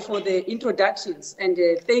 Tlhabane, for the introductions, and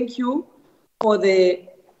thank you to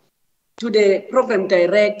the program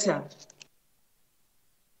director,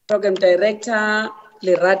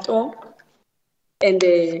 Lerato, and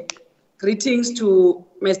greetings to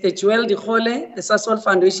Mr. Dikgole, the Sasol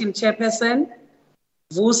Foundation chairperson,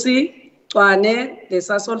 Vusi, Cwane, the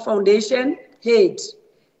Sasol Foundation head,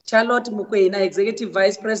 Charlotte Mokoena, executive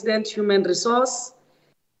vice president, human resource,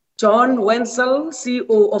 John Wentzel,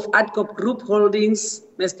 CEO of Adcorp Group Holdings,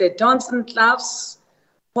 Mr. Torsten, Klavs,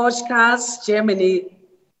 Porsche, Germany,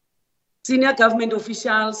 senior government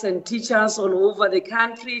officials and teachers all over the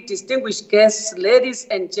country, distinguished guests, ladies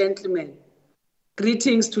and gentlemen,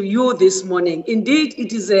 greetings to you this morning. Indeed,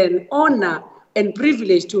 it is an honor and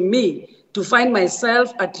privilege to me to find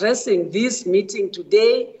myself addressing this meeting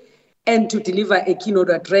today and to deliver a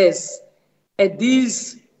keynote address at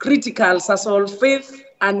this critical Sasol 5th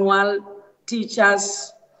Annual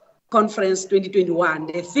Teachers Conference 2021.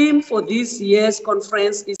 The theme for this year's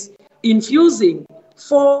conference is Infusing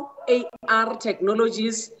Fourth AR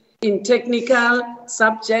Technologies in Technical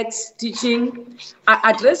Subjects Teaching.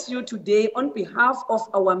 I address you today on behalf of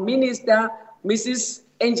our Minister, Mrs.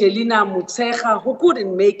 Angelina Motshekga, who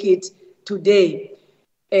couldn't make it today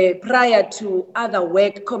prior to other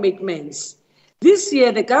work commitments. This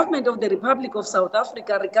year, the government of the Republic of South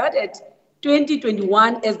Africa regarded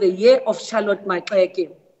 2021 as the year of Charlotte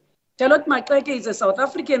Maxeke. Charlotte Maxeke is a South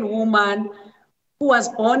African woman who was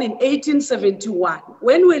born in 1871.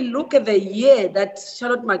 When we look at the year that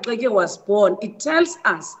Charlotte Maxeke was born, it tells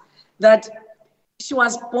us that she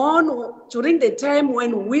was born during the time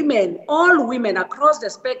when women, all women across the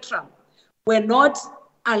spectrum, were not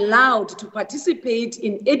allowed to participate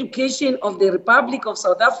in education of the Republic of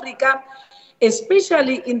South Africa,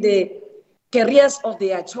 especially in the careers of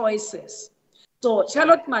their choices. So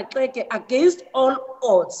Charlotte Maxeke, against all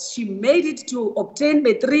odds, she made it to obtain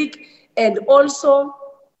matric and also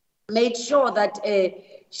made sure that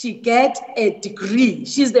she get a degree.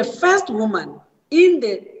 She's the first woman in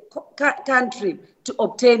the country to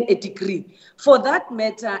obtain a degree. For that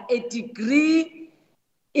matter, a degree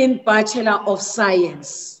in Bachelor of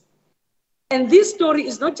Science. And this story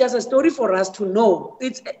is not just a story for us to know.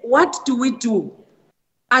 It's what do we do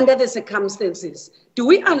under the circumstances? Do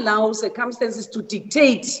we allow circumstances to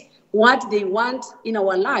dictate what they want in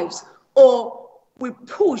our lives, or we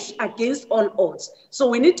push against all odds? So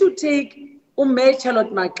we need to take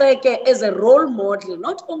Charlotte Maxeke as a role model,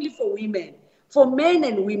 not only for women, for men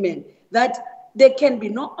and women, that there can be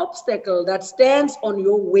no obstacle that stands on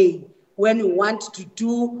your way when you want to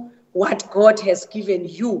do what God has given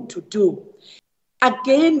you to do.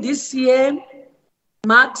 Again, this year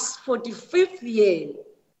marks 45th year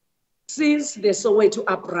since the Soweto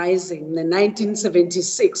uprising, the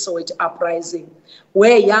 1976 Soweto uprising,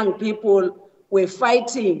 where young people were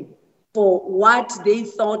fighting for what they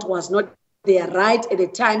thought was not their right at the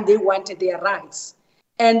time they wanted their rights.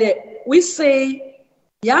 And we say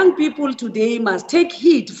young people today must take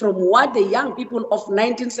heed from what the young people of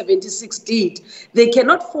 1976 did. They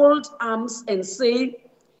cannot fold arms and say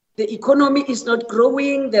the economy is not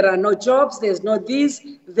growing, there are no jobs, there's no this,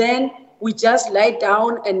 then we just lie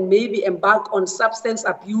down and maybe embark on substance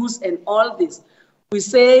abuse and all this. We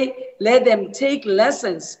say, let them take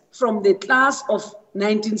lessons from the class of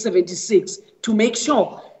 1976 to make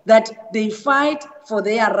sure that they fight for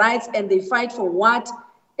their rights and they fight for what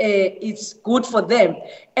is good for them.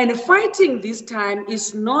 And fighting this time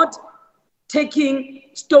is not taking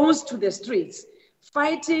stones to the streets.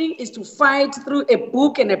 Fighting is to fight through a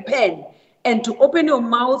book and a pen, and to open your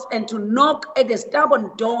mouth and to knock at the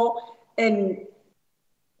stubborn door and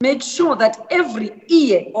make sure that every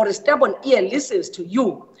ear or a stubborn ear listens to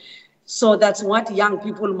you. So that's what young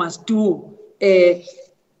people must do to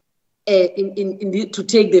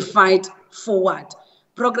take the fight forward.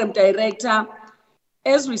 Program Director,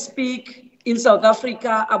 as we speak in South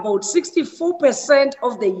Africa, about 64%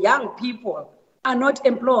 of the young people are not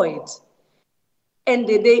employed. And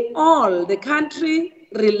the country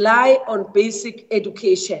rely on basic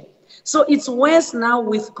education. So it's worse now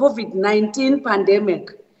with COVID-19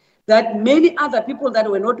 pandemic that many other people that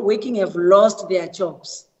were not working have lost their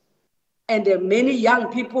jobs. And many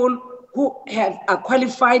young people who are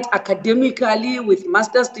qualified academically with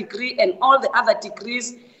master's degree and all the other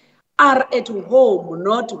degrees are at home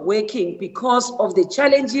not working because of the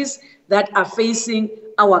challenges that are facing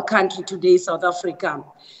our country today, South Africa.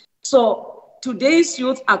 So today's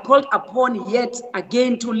youth are called upon yet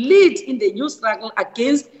again to lead in the new struggle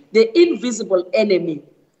against the invisible enemy,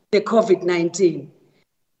 the COVID-19,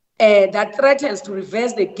 that threatens to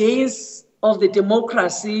reverse the gains of the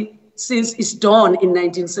democracy since its dawn in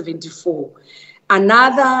 1974.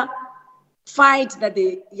 Another fight that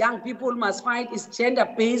the young people must fight is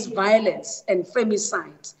gender-based violence and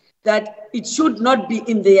femicide, that it should not be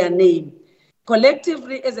in their name.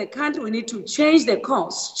 Collectively, as a country, we need to change the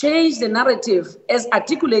course, change the narrative as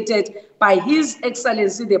articulated by His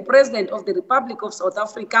Excellency, the President of the Republic of South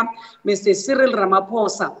Africa, Mr. Cyril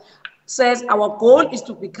Ramaphosa, says our goal is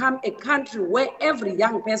to become a country where every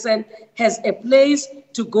young person has a place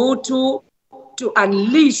to go to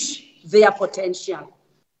unleash their potential.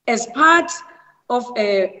 As part of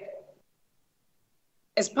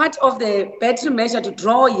the better measure to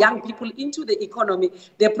draw young people into the economy,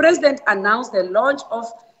 the President announced the launch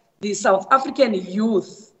of the South African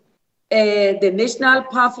Youth, the National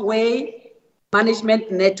Pathway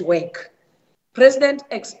Management Network. President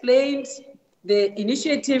explained the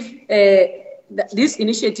initiative, this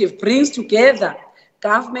initiative brings together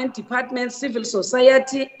government departments, civil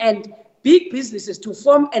society, and big businesses to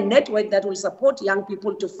form a network that will support young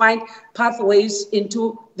people to find pathways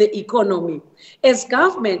into the economy. As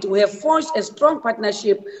government, we have forged a strong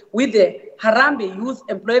partnership with the Harambee Youth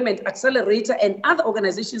Employment Accelerator and other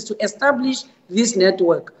organizations to establish this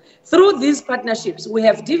network. Through these partnerships, we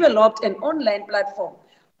have developed an online platform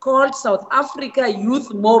called South Africa Youth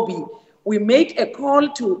Mobi. We make a call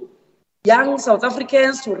to young South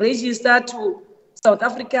Africans to register to South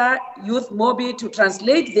Africa Youth Mobi to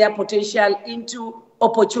translate their potential into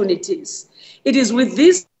opportunities. It is with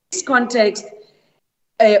this context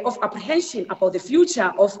of apprehension about the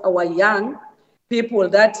future of our young people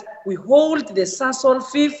that we hold the Sasol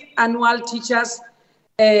 5th Annual Teachers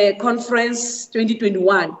Conference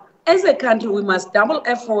 2021. As a country, we must double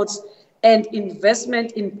efforts and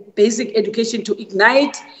investment in basic education to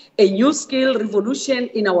ignite a new skill revolution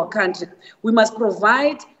in our country. We must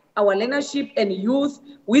provide our leadership and youth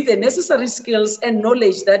with the necessary skills and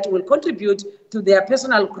knowledge that will contribute to their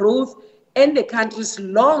personal growth and the country's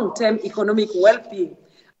long-term economic well-being.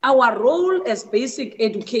 Our role as basic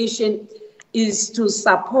education is to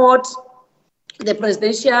support the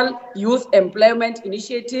Presidential Youth Employment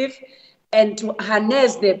Initiative and to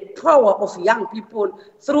harness the power of young people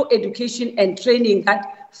through education and training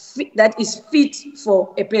that is fit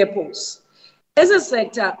for a purpose. As a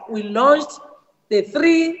sector, we launched the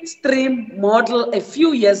three-stream model a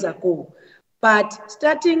few years ago. But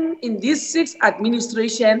starting in this 6th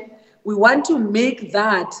administration, we want to make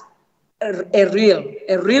that a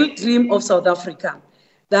real dream of South Africa.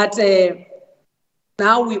 That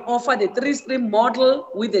now we offer the three-stream model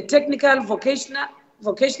with the technical, vocational,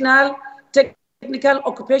 technical,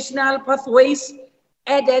 occupational pathways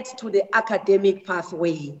added to the academic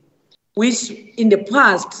pathway, which in the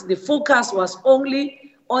past, the focus was only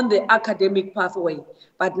on the academic pathway.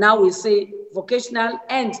 But now we say vocational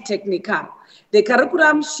and technical. The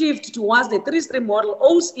curriculum shift towards the three-stream model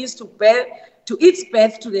owes its birth to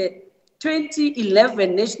the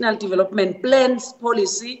 2011 National Development Plan's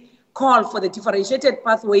policy call for the differentiated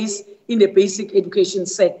pathways in the basic education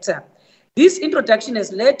sector. This introduction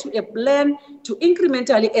has led to a plan to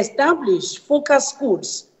incrementally establish focus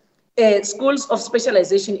schools, schools of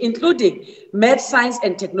specialization, including math, science,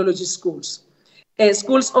 and technology schools,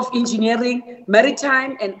 schools of engineering,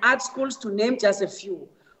 maritime, and art schools, to name just a few.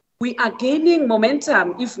 We are gaining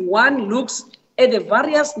momentum if one looks at the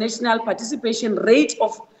various national participation rate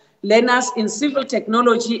of learners in civil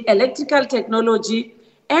technology, electrical technology,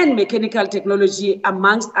 and mechanical technology,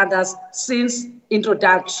 amongst others, since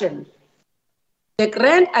introduction. The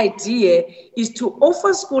grand idea is to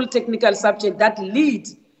offer school technical subjects that lead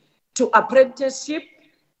to apprenticeship,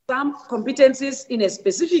 some competencies in a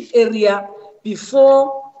specific area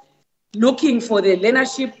before looking for the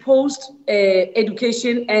learnership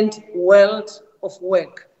post-education and world of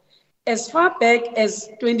work. As far back as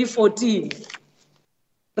 2014,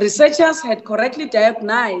 researchers had correctly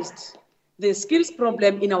diagnosed the skills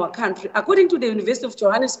problem in our country. According to the University of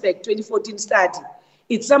Johannesburg 2014 study,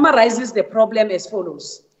 it summarizes the problem as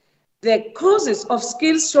follows. The causes of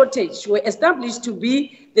skills shortage were established to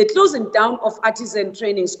be the closing down of artisan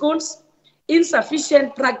training schools,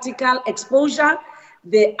 insufficient practical exposure,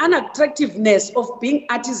 the unattractiveness of being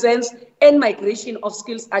artisans, and migration of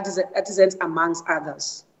skills artisans, amongst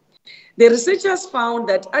others. The researchers found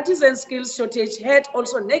that artisan skills shortage had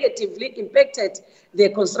also negatively impacted the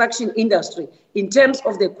construction industry in terms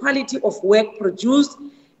of the quality of work produced,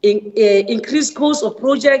 increased cost of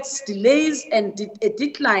projects, delays, and a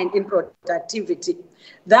decline in productivity.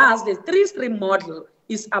 Thus, the three-stream model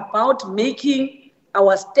is about making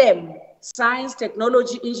our STEM, science,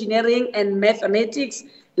 technology, engineering, and mathematics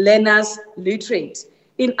learners literate.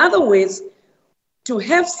 In other words, to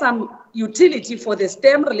have some utility for the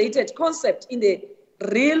STEM-related concept in the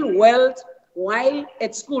real world while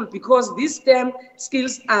at school, because these STEM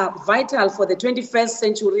skills are vital for the 21st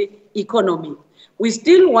century economy. We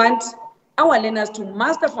still want our learners to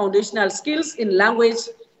master foundational skills in language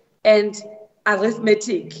and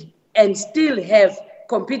arithmetic and still have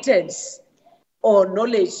competence or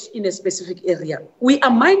knowledge in a specific area. We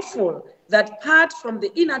are mindful that apart from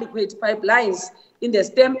the inadequate pipelines in the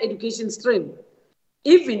STEM education stream,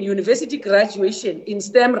 even university graduation in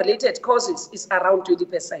STEM-related courses is around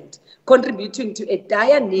 20%, contributing to a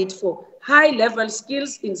dire need for high-level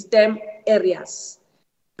skills in STEM areas.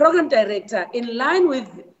 Program Director, in line with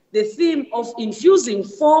the theme of infusing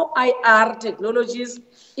 4 IR technologies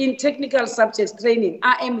in technical subjects training,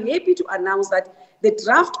 I am happy to announce that the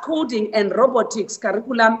draft coding and robotics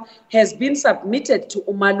curriculum has been submitted to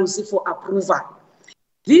Umalusi for approval.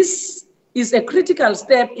 This is a critical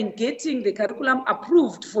step in getting the curriculum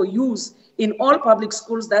approved for use in all public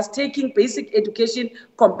schools, thus taking basic education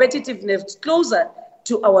competitiveness closer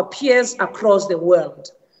to our peers across the world.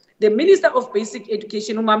 The Minister of Basic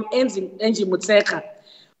Education, Angie Motshekga,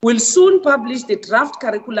 will soon publish the draft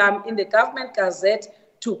curriculum in the Government Gazette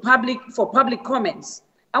for public comments.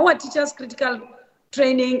 Our teachers' critical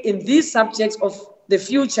training in these subjects of the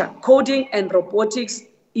future, coding and robotics,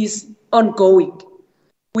 is ongoing.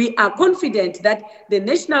 We are confident that the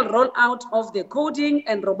national rollout of the coding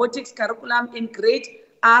and robotics curriculum in grade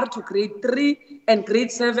R to grade 3 and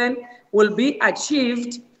grade 7 will be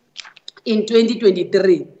achieved in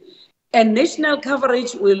 2023. And national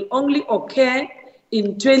coverage will only occur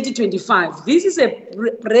in 2025. This is a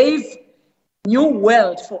brave new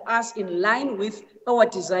world for us, in line with our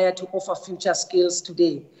desire to offer future skills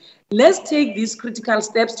today. Let's take these critical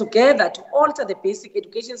steps together to alter the basic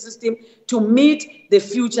education system to meet the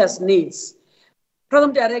future's needs.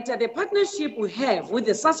 Program Director, the partnership we have with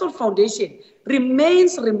the Sasol Foundation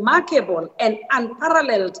remains remarkable and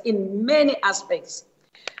unparalleled in many aspects.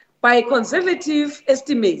 By conservative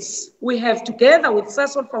estimates, we have, together with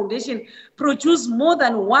Sasol Foundation, produced more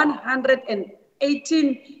than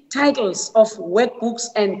 118 titles of workbooks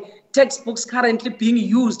and textbooks currently being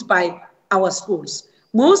used by our schools.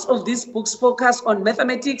 Most of these books focus on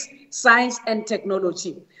mathematics, science, and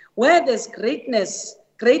technology, where there's greatest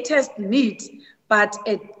need, but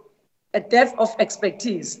a depth of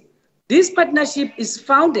expertise. This partnership is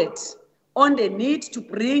founded on the need to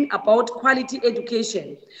bring about quality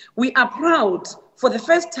education. We are proud for the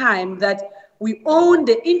first time that we own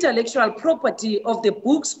the intellectual property of the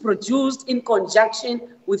books produced in conjunction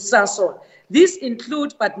with Sasol. These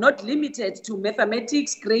include, but not limited to,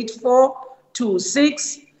 mathematics grade 4 to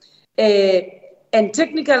 6, and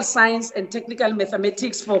technical science and technical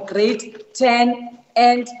mathematics for grade 10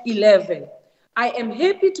 and 11. I am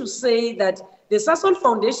happy to say that the Sasol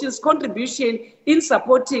Foundation's contribution in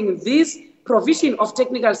supporting this provision of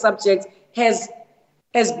technical subjects has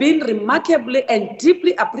been remarkably and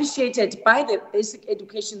deeply appreciated by the basic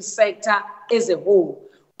education sector as a whole.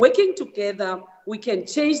 Working together, we can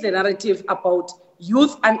change the narrative about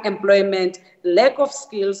youth unemployment, lack of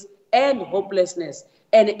skills, and hopelessness.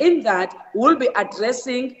 And in that, we'll be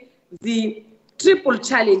addressing the triple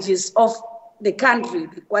challenges of the country,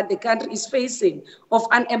 what the country is facing, of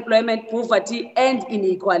unemployment, poverty, and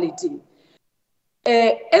inequality.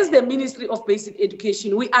 As the Ministry of Basic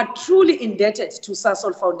Education, we are truly indebted to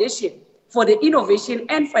Sasol Foundation for the innovation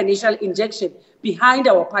and financial injection behind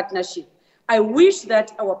our partnership. I wish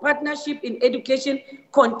that our partnership in education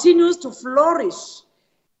continues to flourish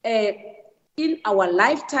in our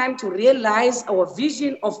lifetime to realize our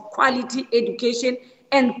vision of quality education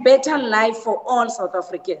and better life for all South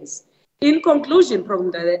Africans. In conclusion,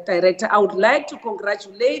 Program Director, I would like to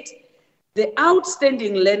congratulate the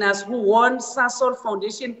outstanding learners who won Sasol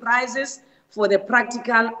Foundation prizes for the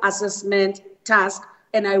practical assessment task,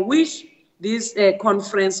 and I wish this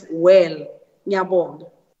conference well. Ngiyabonga.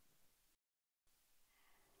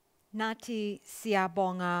 Nati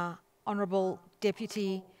Siyabonga, Honourable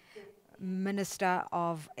Deputy Minister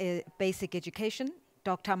of Basic Education,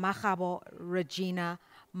 Dr. Makgabo Reginah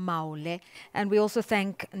Mhaule. And we also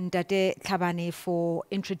thank Ndade Tlhabane for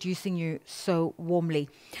introducing you so warmly.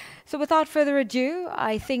 So without further ado,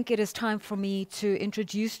 I think it is time for me to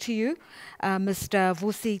introduce to you Mr.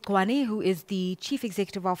 Vusi Cwane, who is the Chief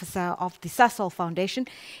Executive Officer of the Sasol Foundation.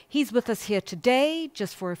 He's with us here today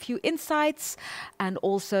just for a few insights and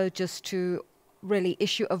also just to really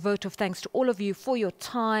issue a vote of thanks to all of you for your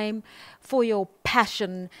time, for your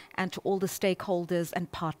passion, and to all the stakeholders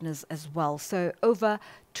and partners as well. So over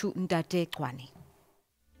to Ndade Cwane.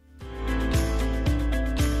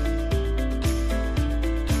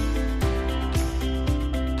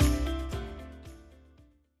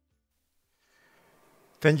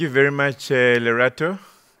 Thank you very much, Lerato,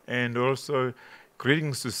 and also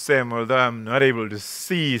greetings to S.A.M, although I'm not able to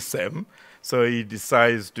see S.A.M, so he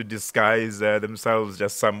decides to disguise themselves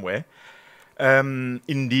just somewhere.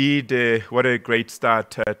 Indeed, what a great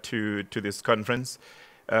start to this conference.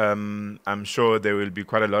 I'm sure there will be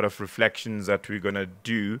quite a lot of reflections that we're going to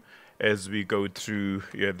do as we go through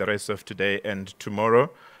the rest of today and tomorrow.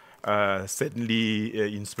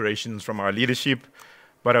 Certainly inspirations from our leadership.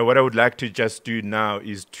 But what I would like to just do now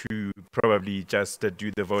is to probably just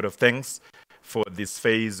do the vote of thanks for this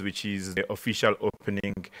phase, which is the official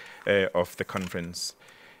opening of the conference.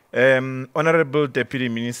 Honourable Deputy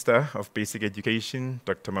Minister of Basic Education,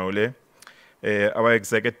 Dr. Mhaule, our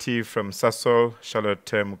executive from Sasol, Charlotte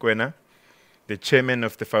Mokoena, the chairman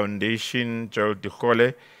of the foundation,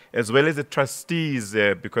 Dikgole, as well as the trustees,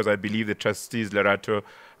 because I believe the trustees, Lerato,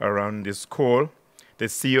 are on this call, the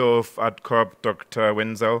CEO of Adcorp, Dr.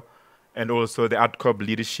 Wentzel, and also the Adcorp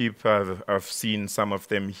leadership. I've seen some of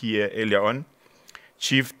them here earlier on.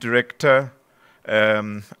 Chief Director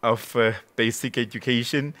of Basic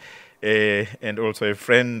Education, and also a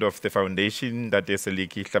friend of the foundation, that is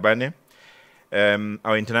Seliki, Tlhabane.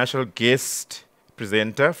 Our international guest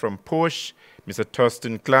presenter from Porsche, Mr.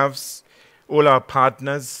 Torsten Klavs, all our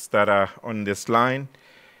partners that are on this line,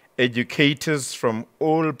 educators from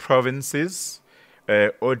all provinces,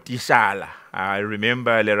 Otishala. I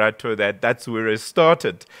remember, Lerato, that's where I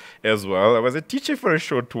started as well. I was a teacher for a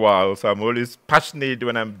short while, so I'm always passionate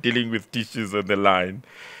when I'm dealing with teachers on the line.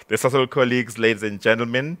 The Sasol colleagues, ladies and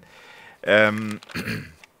gentlemen,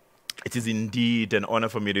 it is indeed an honor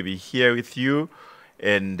for me to be here with you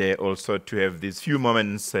and also to have these few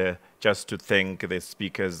moments just to thank the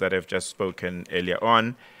speakers that have just spoken earlier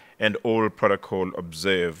on and all protocol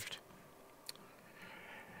observed.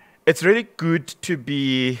 It's really good to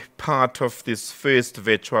be part of this first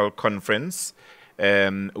virtual conference,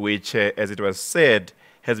 which, as it was said,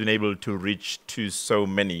 has been able to reach to so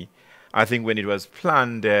many. I think when it was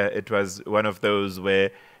planned, it was one of those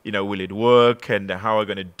where, will it work and how are we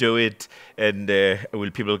going to do it and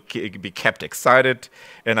will people be kept excited?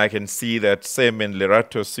 And I can see that S.A.M and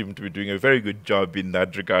Lerato seem to be doing a very good job in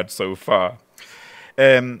that regard so far.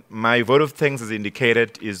 My vote of thanks, as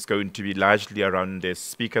indicated, is going to be largely around the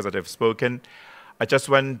speakers that have spoken. I just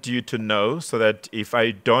want you to know so that if I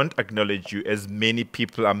don't acknowledge you, as many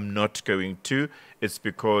people I'm not going to, it's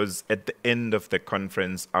because at the end of the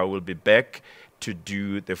conference, I will be back to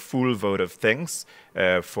do the full vote of thanks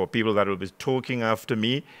for people that will be talking after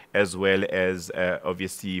me, as well as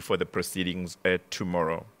obviously for the proceedings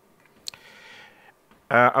tomorrow.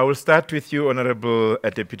 I will start with you, Honourable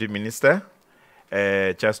Deputy Minister,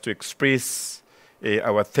 just to express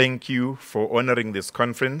our thank you for honouring this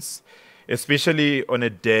conference, especially on a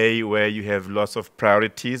day where you have lots of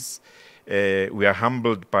priorities. We are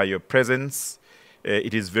humbled by your presence.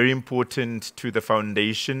 It is very important to the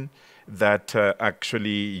foundation that actually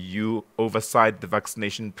you oversight the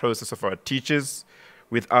vaccination process of our teachers.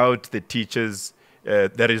 Without the teachers,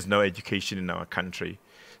 there is no education in our country.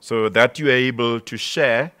 So that you are able to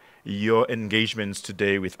share your engagements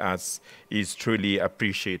today with us is truly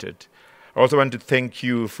appreciated. I also want to thank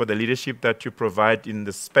you for the leadership that you provide in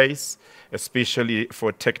the space, especially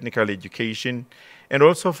for technical education, and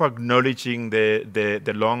also for acknowledging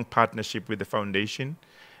the long partnership with the foundation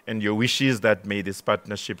and your wishes that may this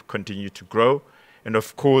partnership continue to grow. And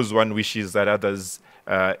of course, one wishes that others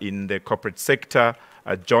in the corporate sector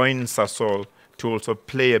join Sasol to also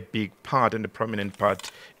play a big part and a prominent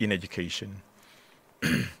part in education.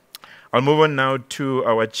 I'll move on now to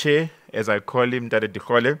our chair, as I call him,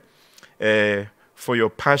 Dikgole. For your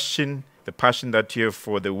passion, the passion that you have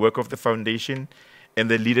for the work of the foundation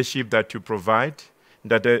and the leadership that you provide,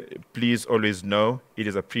 that please always know it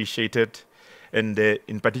is appreciated. And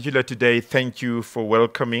in particular today, thank you for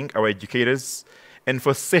welcoming our educators and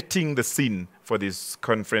for setting the scene for this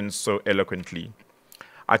conference so eloquently.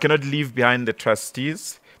 I cannot leave behind the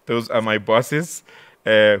trustees. Those are my bosses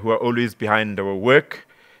who are always behind our work.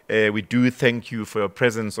 We do thank you for your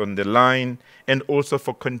presence on the line and also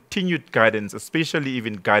for continued guidance, especially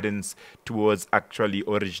even guidance towards actually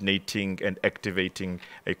originating and activating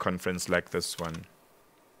a conference like this one.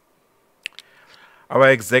 Our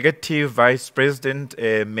Executive Vice President,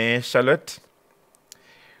 Mayor Charlotte,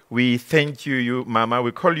 we thank you, Mama.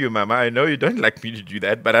 We call you Mama. I know you don't like me to do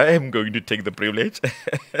that, but I am going to take the privilege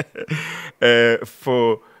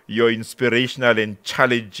for your inspirational and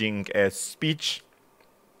challenging speech.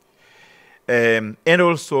 And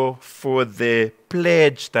also for the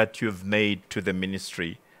pledge that you've made to the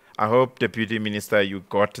ministry. I hope, Deputy Minister, you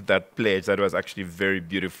got that pledge. That was actually very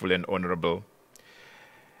beautiful and honorable.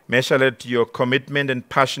 Mayor Charlotte, your commitment and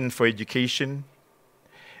passion for education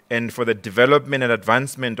and for the development and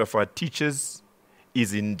advancement of our teachers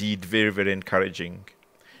is indeed very, very encouraging.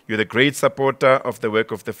 You're the great supporter of the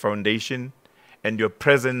work of the foundation, and your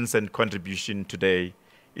presence and contribution today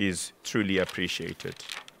is truly appreciated.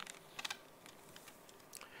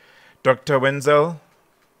 Dr. Wentzel,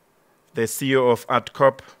 the CEO of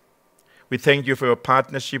Adcorp, we thank you for your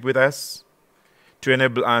partnership with us to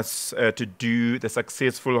enable us to do the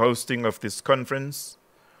successful hosting of this conference,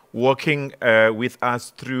 working with us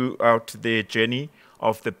throughout the journey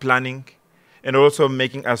of the planning, and also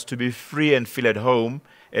making us to be free and feel at home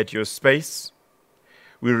at your space.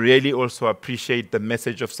 We really also appreciate the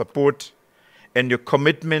message of support and your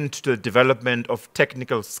commitment to the development of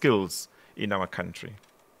technical skills in our country.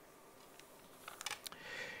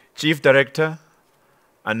 Chief Director,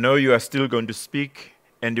 I know you are still going to speak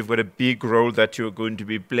and you've got a big role that you're going to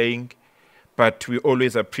be playing, but we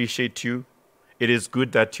always appreciate you. It is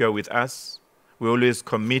good that you're with us. We always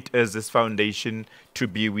commit as this foundation to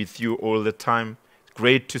be with you all the time.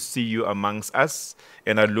 Great to see you amongst us,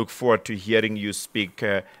 and I look forward to hearing you speak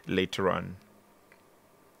later on.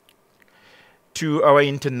 To our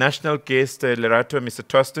international guest, Lerato, Mr.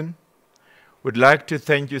 Torsten, would like to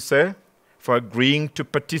thank you, sir, for agreeing to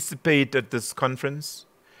participate at this conference,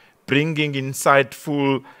 bringing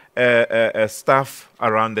insightful stuff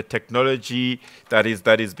around the technology that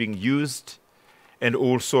is being used, and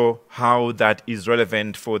also how that is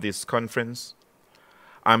relevant for this conference.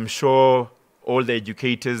 I'm sure all the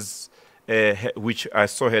educators, which I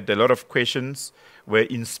saw had a lot of questions, were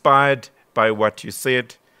inspired by what you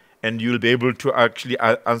said, and you'll be able to actually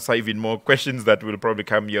answer even more questions that will probably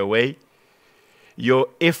come your way. Your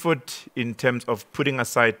effort in terms of putting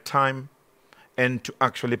aside time and to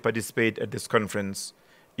actually participate at this conference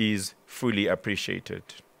is fully appreciated.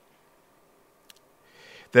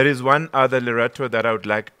 There is one other Lerato that I would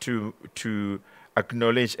like to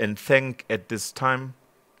acknowledge and thank at this time.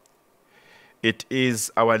 It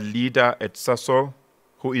is our leader at Sasol,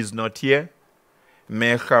 who is not here,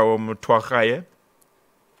 Makgabo.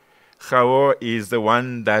 Makgabo is the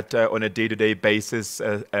one that on a day-to-day basis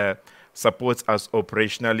supports us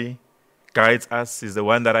operationally, guides us. She's the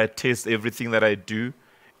one that I test everything that I do,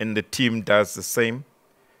 and the team does the same.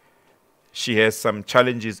 She has some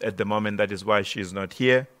challenges at the moment, that is why she's not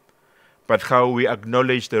here. But how we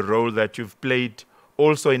acknowledge the role that you've played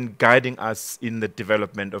also in guiding us in the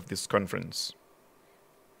development of this conference.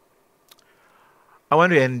 I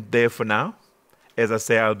want to end there for now. As I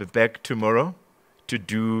say, I'll be back tomorrow to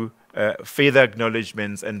do further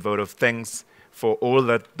acknowledgements and vote of thanks for all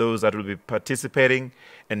those that will be participating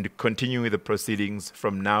and continue with the proceedings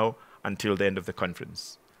from now until the end of the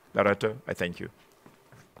conference. Lerato, I thank you.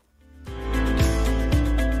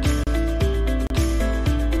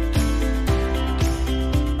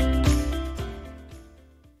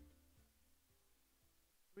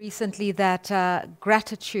 Recently, that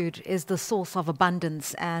gratitude is the source of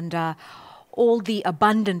abundance, and all the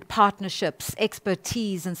abundant partnerships,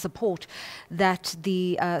 expertise, and support that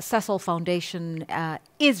the Sasol Foundation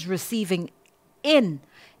is receiving in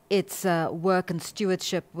its work and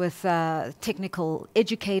stewardship with technical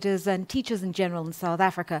educators and teachers in general in South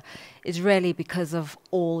Africa is really because of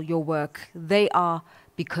all your work. They are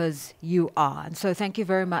because you are. And so thank you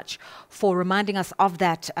very much for reminding us of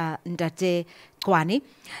that, Ndate Cwane.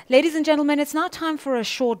 Ladies and gentlemen, it's now time for a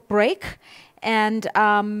short break. And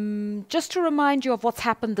just to remind you of what's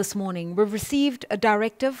happened this morning, we've received a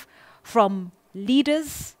directive from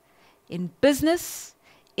leaders in business,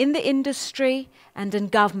 in the industry, and in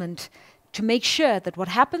government to make sure that what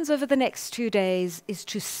happens over the next 2 days is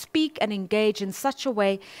to speak and engage in such a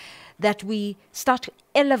way that we start to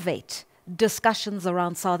elevate discussions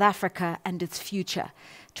around South Africa and its future,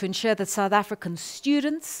 to ensure that South African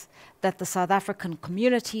students, that the South African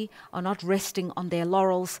community are not resting on their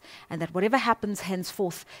laurels, and that whatever happens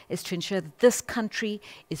henceforth is to ensure that this country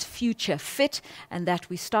is future fit and that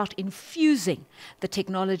we start infusing the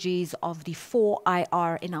technologies of the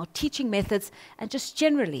 4IR in our teaching methods and just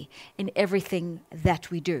generally in everything that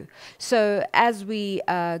we do. So as we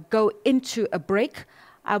go into a break,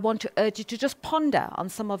 I want to urge you to just ponder on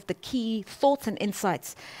some of the key thoughts and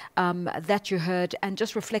insights that you heard and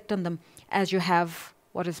just reflect on them as you have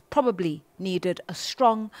what is probably needed, a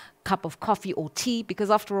strong cup of coffee or tea,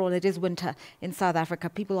 because after all, it is winter in South Africa.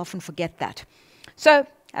 People often forget that. So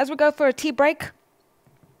as we go for a tea break,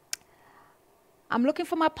 I'm looking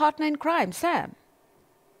for my partner in crime, Sam.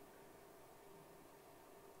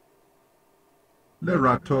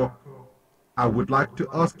 Lerato, I would like to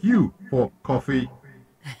ask you for coffee.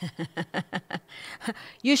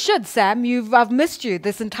 You should, Sam. I've missed you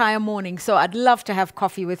this entire morning, so I'd love to have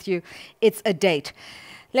coffee with you. It's a date.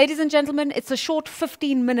 Ladies and gentlemen, it's a short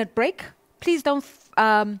 15-minute break. Please don't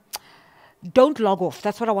log off.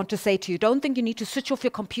 That's what I want to say to you. Don't think you need to switch off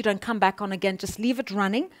your computer and come back on again. Just leave it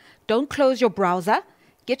running. Don't close your browser.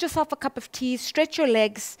 Get yourself a cup of tea, stretch your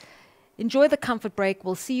legs, enjoy the comfort break.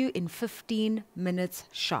 We'll see you in 15 minutes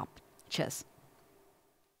sharp. Cheers.